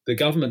 The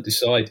government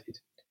decided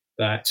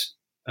that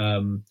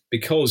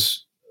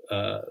because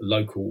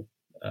local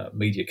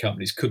media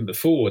companies couldn't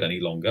afford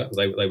any longer.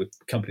 They were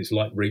companies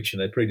like Reach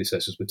and their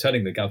predecessors were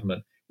telling the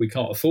government, we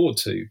can't afford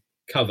to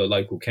cover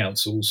local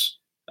councils,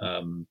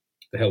 the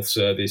health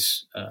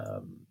service,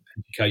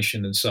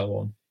 education, and so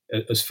on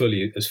as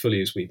fully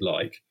as we'd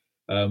like.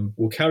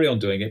 We'll carry on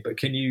doing it, but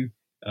can you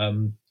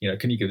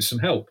give us some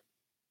help?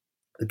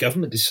 The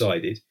government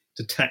decided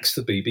to tax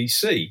the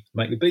BBC,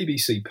 make the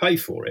BBC pay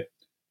for it,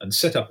 and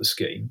set up the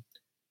scheme.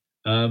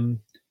 And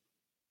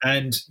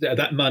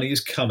that money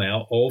has come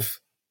out of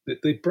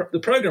the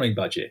programming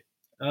budget,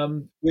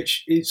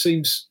 which it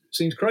seems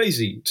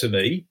crazy to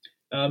me.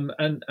 And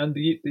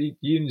the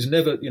unions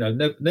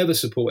never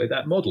supported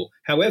that model.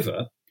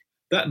 However,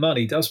 that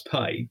money does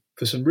pay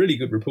for some really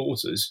good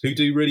reporters who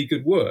do really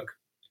good work.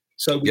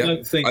 So we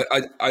don't think.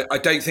 I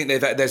don't think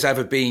there's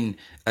ever been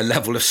a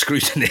level of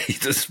scrutiny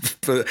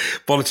that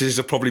politicians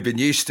have probably been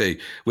used to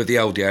with the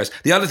LDRs.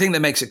 The other thing that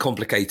makes it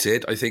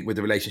complicated, I think, with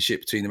the relationship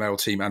between the mayoral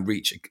team and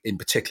Reach in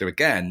particular,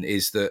 again,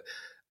 is that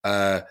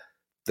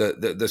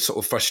the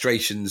sort of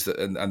frustrations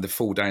and the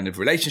fall down of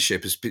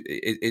relationship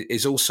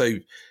is also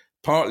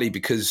partly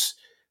because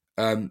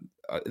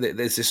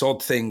there's this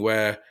odd thing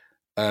where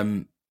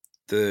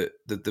the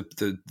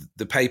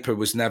paper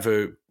was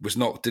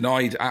not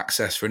denied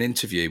access for an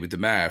interview with the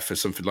mayor for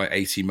something like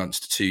 18 months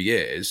to 2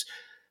 years,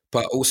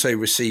 but also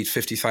received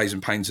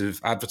 £50,000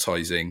 of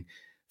advertising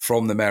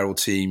from the mayoral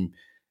team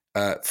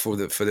for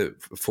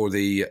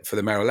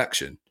the mayoral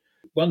election.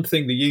 One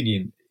thing the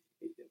union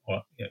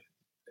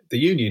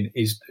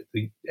is,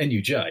 the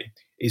NUJ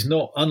is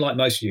not, unlike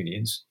most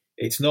unions,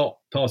 it's not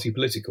party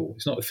political.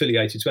 It's not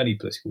affiliated to any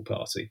political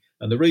party,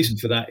 and the reason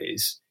for that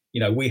is,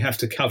 we have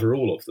to cover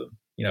all of them.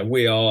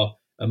 We are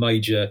a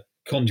major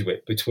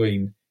conduit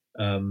between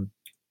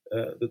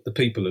the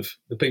people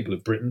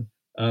of Britain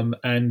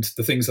and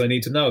the things they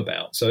need to know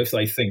about. So if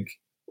they think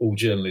all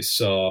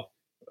journalists are,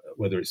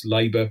 whether it's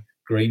Labour,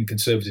 Green,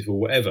 Conservative, or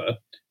whatever,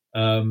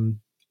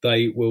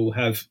 they will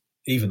have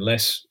even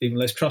less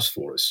trust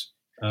for us.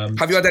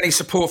 Have you had any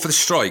support for the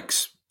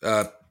strikes,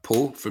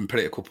 Paul, from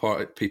political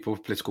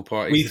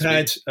parties? We've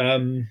had,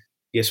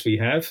 yes, we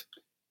have.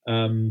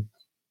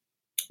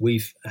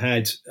 We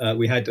had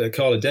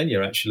Carla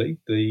Denyer, actually,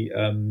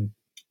 the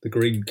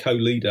Green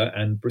co-leader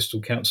and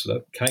Bristol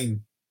councillor,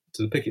 came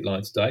to the picket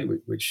line today,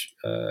 which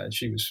and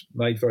she was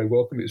made very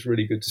welcome. It was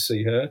really good to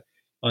see her.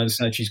 I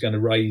understand she's going to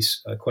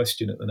raise a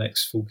question at the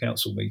next full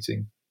council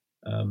meeting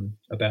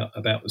about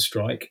the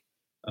strike,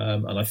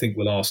 and I think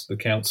we'll ask the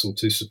council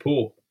to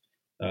support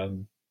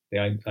the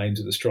aims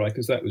of the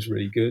strikers. That was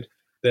really good.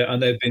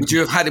 Would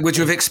you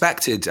have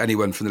expected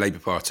anyone from the Labour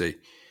Party?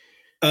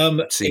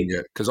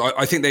 Senior, because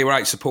I think they were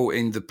out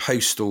supporting the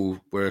postal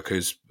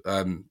workers,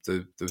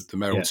 the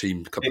mayoral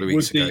team a couple of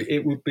weeks ago.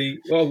 It would be,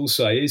 what I will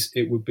say is,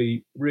 it would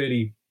be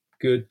really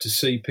good to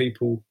see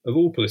people of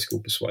all political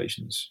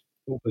persuasions,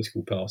 all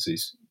political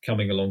parties,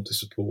 coming along to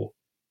support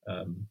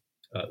the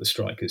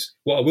strikers.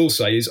 What I will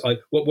say is,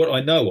 what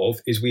I know of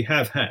is we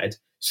have had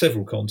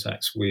several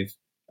contacts with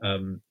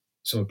some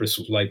of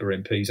Bristol's Labour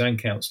MPs and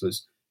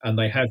councillors, and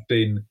they have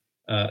been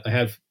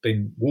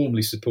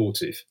warmly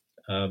supportive.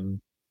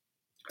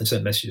 And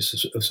sent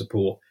messages of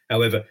support.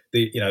 However,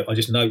 I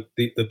just note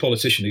the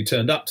politician who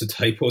turned up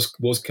today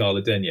was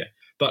Carla Denyer,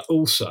 but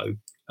also,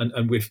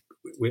 and we've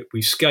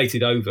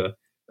skated over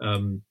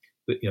the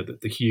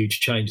huge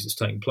change that's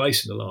taken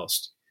place in the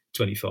last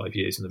 25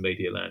 years in the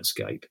media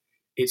landscape.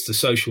 It's the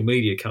social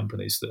media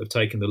companies that have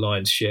taken the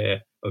lion's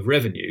share of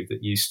revenue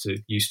that used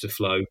to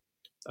flow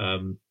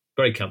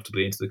very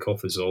comfortably into the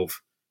coffers of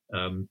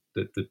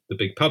the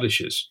big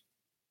publishers.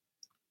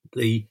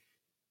 The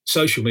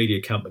social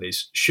media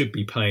companies should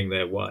be paying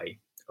their way.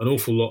 An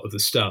awful lot of the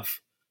stuff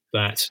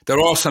that... There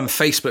are some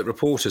Facebook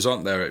reporters,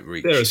 aren't there, at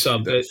Reach? There are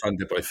some. That are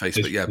funded by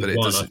Facebook, but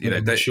it doesn't...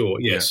 Sure,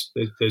 yes.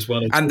 Yeah. There's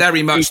one. And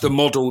very much the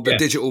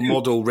digital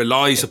model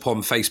relies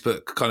upon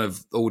Facebook kind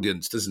of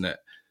audience, doesn't it?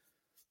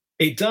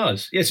 It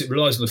does. Yes, it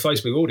relies on the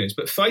Facebook audience,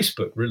 but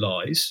Facebook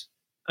relies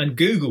and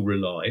Google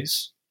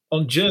relies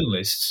on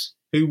journalists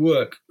who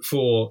work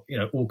for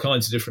all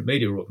kinds of different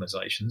media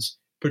organisations,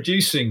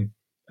 producing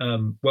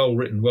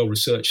well-written,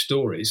 well-researched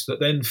stories that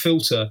then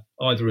filter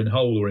either in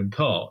whole or in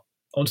part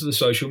onto the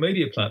social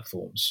media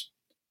platforms.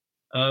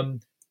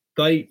 They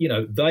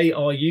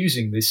are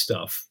using this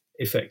stuff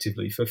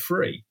effectively for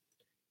free,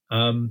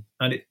 and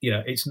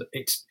it's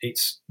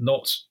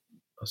not.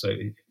 I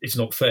say it's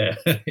not fair.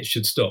 It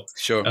should stop.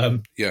 Sure.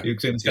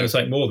 It's going to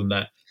take more than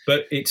that,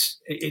 but it's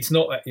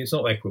not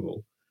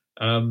equitable.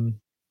 And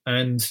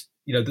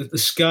the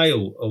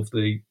scale of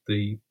the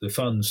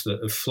funds that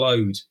have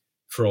flowed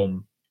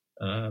from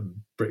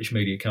British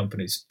media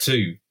companies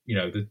to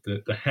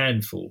the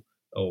handful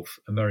of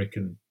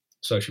American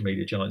social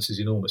media giants is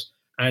enormous.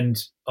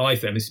 And I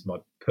think, this is my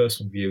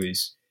personal view,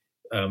 is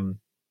the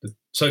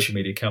social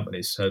media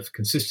companies have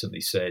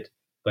consistently said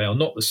they are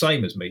not the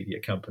same as media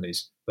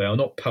companies. They are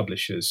not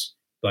publishers.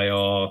 They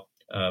are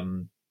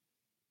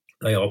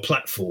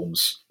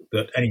platforms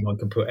that anyone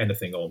can put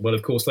anything on. Well,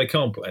 of course, they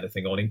can't put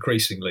anything on.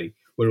 Increasingly,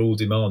 we're all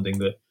demanding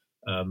that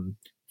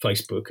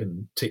Facebook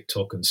and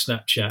TikTok and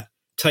Snapchat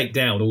take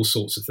down all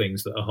sorts of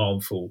things that are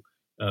harmful,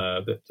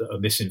 that are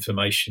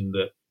misinformation,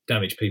 that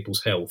damage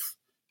people's health,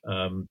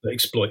 that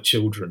exploit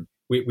children.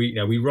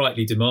 We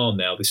rightly demand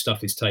now this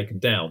stuff is taken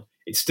down.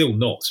 It's still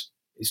not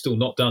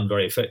done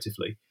very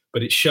effectively,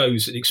 but it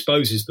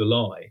exposes the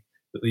lie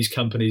that these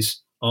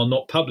companies are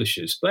not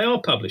publishers. They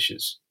are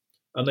publishers,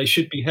 and they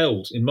should be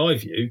held, in my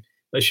view,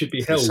 to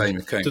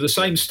the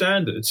same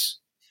standards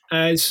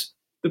as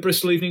the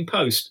Bristol Evening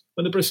Post.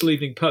 When the Bristol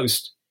Evening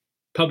Post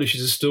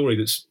publishes a story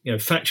that's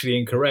factually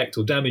incorrect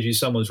or damages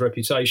someone's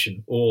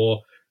reputation,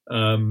 or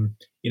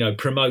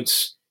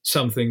promotes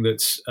something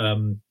that's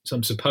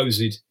some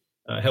supposed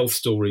health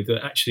story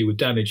that actually would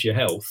damage your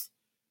health,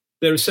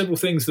 there are several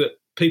things that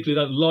people who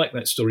don't like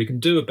that story can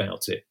do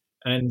about it,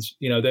 and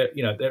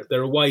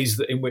there are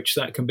ways in which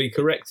that can be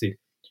corrected.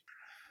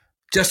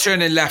 Just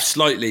turning left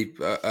slightly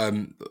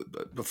from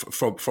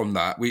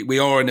that, we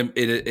are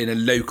in a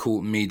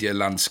local media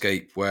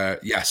landscape where,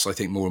 yes, I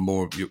think more and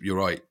more you're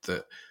right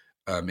that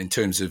in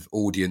terms of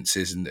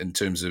audiences and in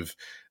terms of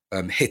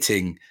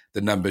hitting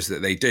the numbers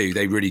that they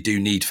really do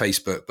need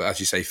Facebook. But as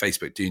you say,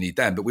 Facebook do need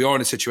them. But we are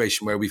in a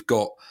situation where we've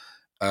got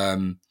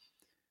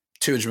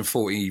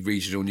 240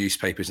 regional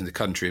newspapers in the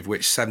country, of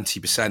which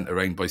 70% are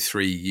owned by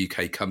 3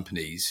 UK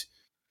companies,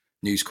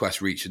 Newsquest,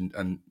 Reach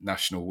and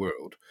National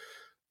World,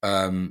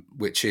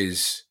 which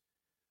is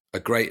a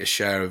greater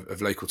share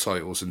of local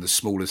titles than the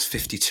smallest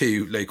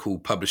 52 local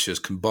publishers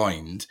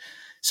combined.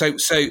 So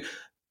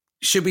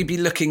should we be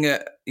looking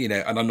at,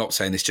 and I'm not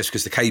saying this just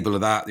because the cable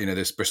of that,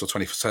 there's Bristol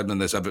 24/7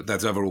 and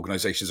there's other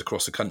organisations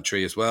across the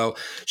country as well.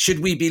 Should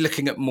we be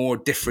looking at more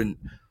different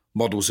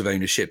models of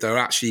ownership that are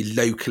actually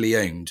locally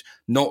owned,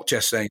 not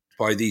just owned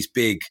by these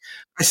big.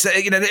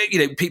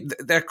 People,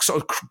 they're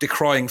sort of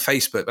decrying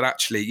Facebook, but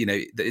actually,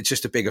 it's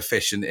just a bigger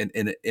fish in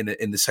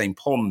the same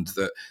pond.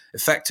 That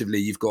effectively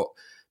you've got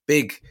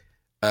big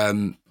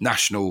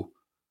national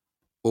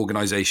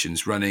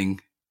organisations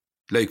running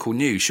local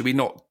news. Should we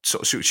not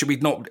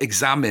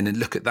examine and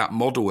look at that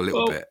model a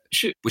little bit,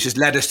 which has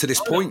led us to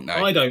this point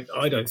now? I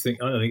don't think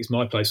it's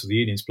my place or the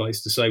union's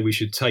place to say we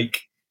should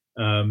take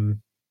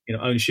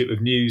ownership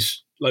of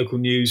news, local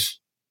news,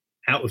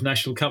 out of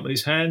national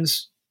companies'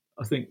 hands.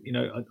 I think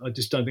I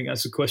just don't think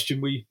that's a question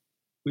we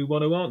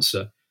want to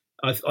answer.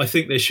 I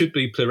think there should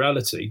be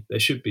plurality. There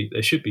should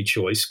be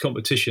choice.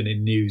 Competition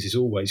in news is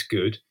always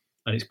good.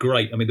 And it's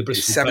great. I mean, the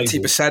Bristol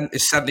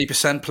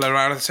 70%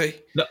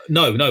 plurality.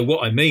 No.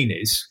 What I mean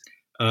is,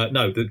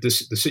 the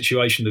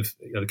situation of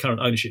the current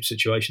ownership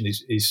situation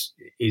is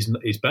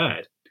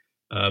bad.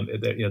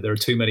 There are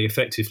too many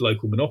effective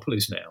local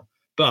monopolies now.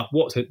 But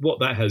what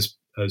that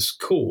has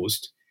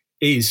caused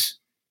is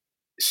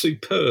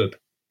superb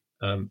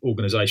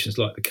organisations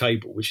like the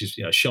Cable, which is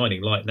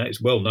shining light now.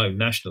 It's well known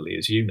nationally,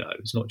 as you know.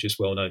 It's not just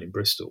well known in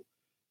Bristol.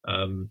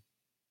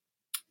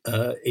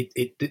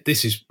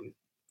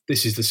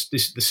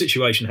 The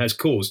situation has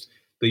caused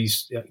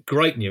these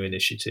great new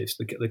initiatives.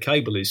 The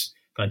Cable is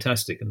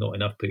fantastic, and not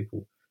enough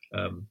people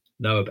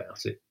know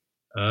about it.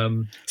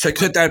 So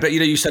could there, but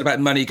you said about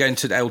money going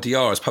to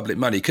LDR as public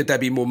money. Could there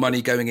be more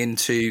money going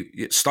into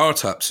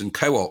startups and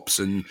co-ops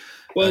and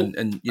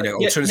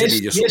alternative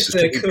media sources?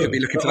 Could be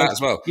looking for that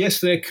as well. Yes,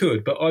 there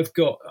could, but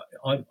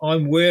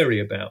I'm wary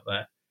about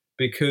that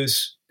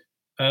because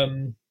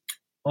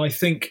I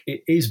think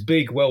it is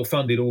big,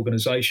 well-funded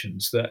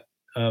organisations that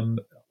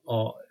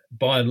are,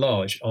 by and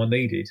large, are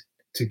needed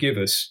to give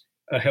us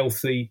a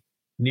healthy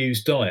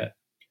news diet.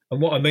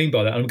 And what I mean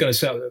by that, I'm going to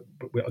say,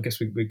 I guess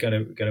we're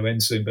going to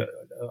end soon, but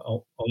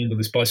I'll end on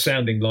this by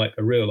sounding like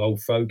a real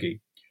old fogey.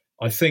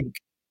 I think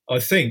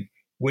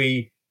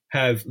we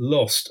have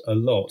lost a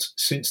lot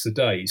since the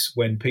days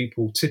when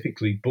people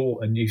typically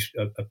bought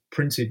a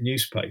printed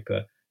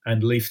newspaper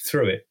and leafed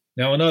through it.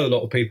 Now, I know a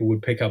lot of people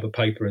would pick up a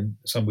paper and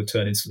some would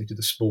turn instantly to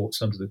the sports,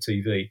 some to the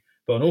TV,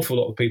 but an awful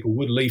lot of people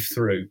would leaf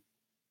through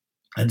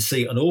and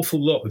see an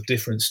awful lot of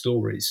different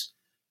stories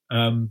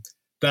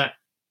that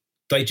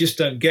they just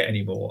don't get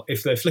anymore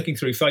if they're flicking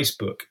through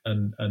Facebook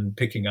and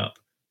picking up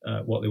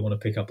what they want to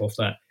pick up off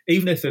that.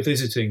 Even if they're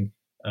visiting,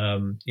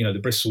 the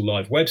Bristol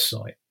Live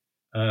website,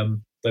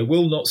 they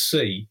will not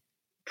see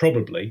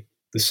probably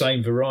the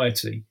same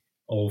variety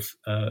of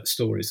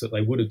stories that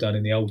they would have done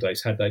in the old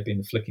days had they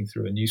been flicking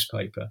through a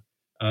newspaper.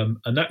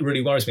 And that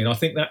really worries me. And I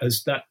think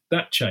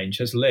that change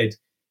has led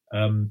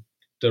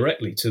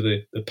directly to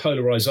the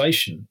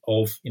polarisation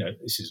of,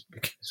 this is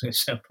going to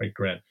sound very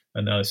grand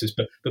analysis,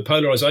 but the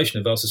polarisation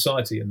of our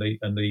society and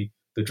the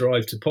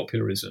drive to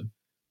popularism,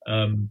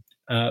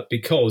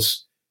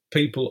 because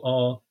people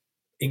are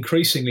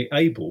increasingly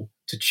able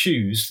to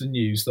choose the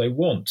news they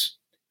want.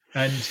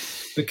 And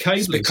the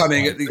Cable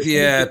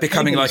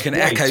becoming like an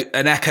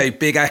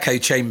big echo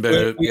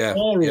chamber. We are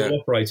all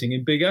operating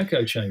in big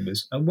echo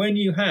chambers. And when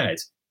you had,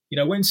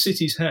 when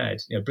cities had,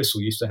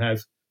 Bristol used to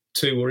have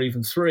 2 or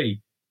even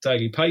 3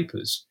 daily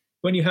papers.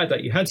 When you had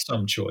that, you had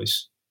some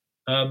choice.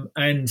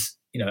 And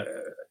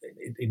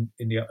in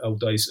the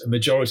old days, a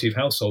majority of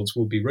households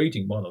would be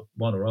reading one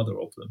or other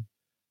of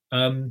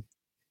them.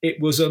 It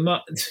was a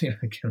much,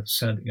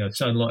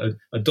 sound like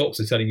a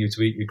doctor telling you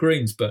to eat your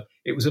greens, but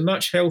it was a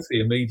much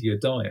healthier media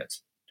diet.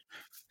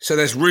 So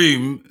there's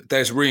room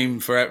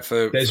for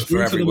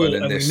everyone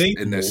in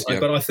this. Yeah.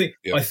 But I think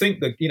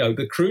that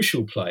the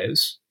crucial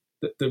players,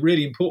 the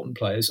really important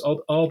players,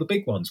 are the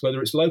big ones,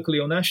 whether it's locally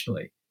or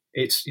nationally.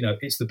 It's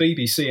the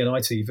BBC and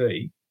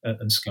ITV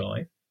and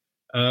Sky,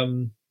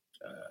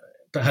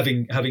 but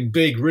having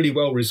big, really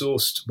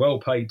well-resourced,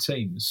 well-paid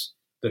teams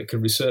that can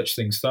research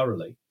things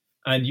thoroughly.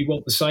 And you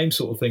want the same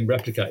sort of thing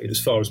replicated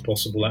as far as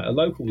possible at a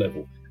local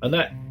level. And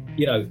that,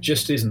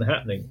 just isn't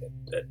happening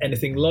at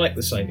anything like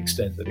the same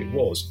extent that it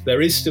was.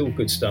 There is still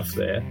good stuff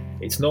there.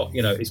 It's not,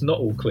 it's not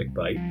all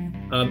clickbait.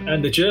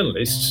 And the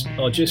journalists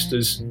are just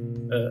as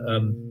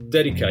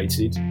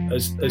dedicated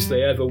as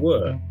they ever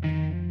were.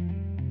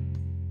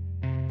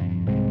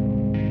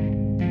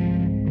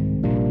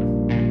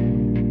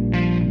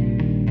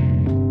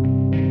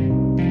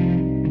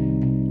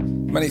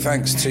 Many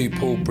thanks to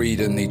Paul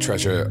Breeden, the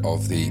Treasurer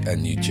of the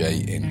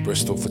NUJ in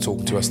Bristol, for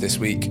talking to us this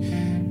week.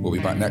 We'll be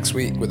back next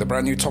week with a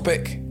brand new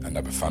topic and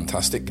another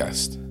fantastic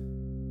guest.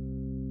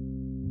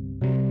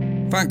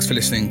 Thanks for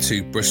listening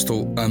to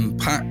Bristol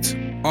Unpacked.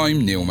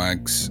 I'm Neil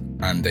Maggs,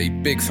 and a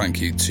big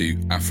thank you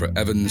to Afra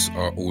Evans,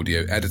 our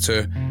audio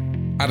editor,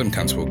 Adam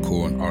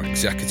Cantwell-Corn, our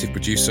executive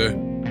producer,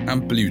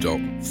 and Blue Dot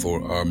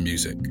for our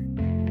music.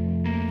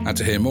 And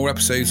to hear more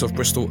episodes of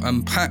Bristol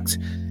Unpacked,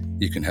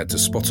 you can head to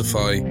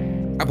Spotify,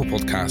 Apple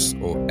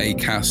Podcasts or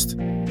Acast,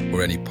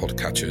 or any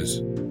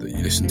podcatchers that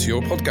you listen to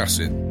your podcasts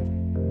in.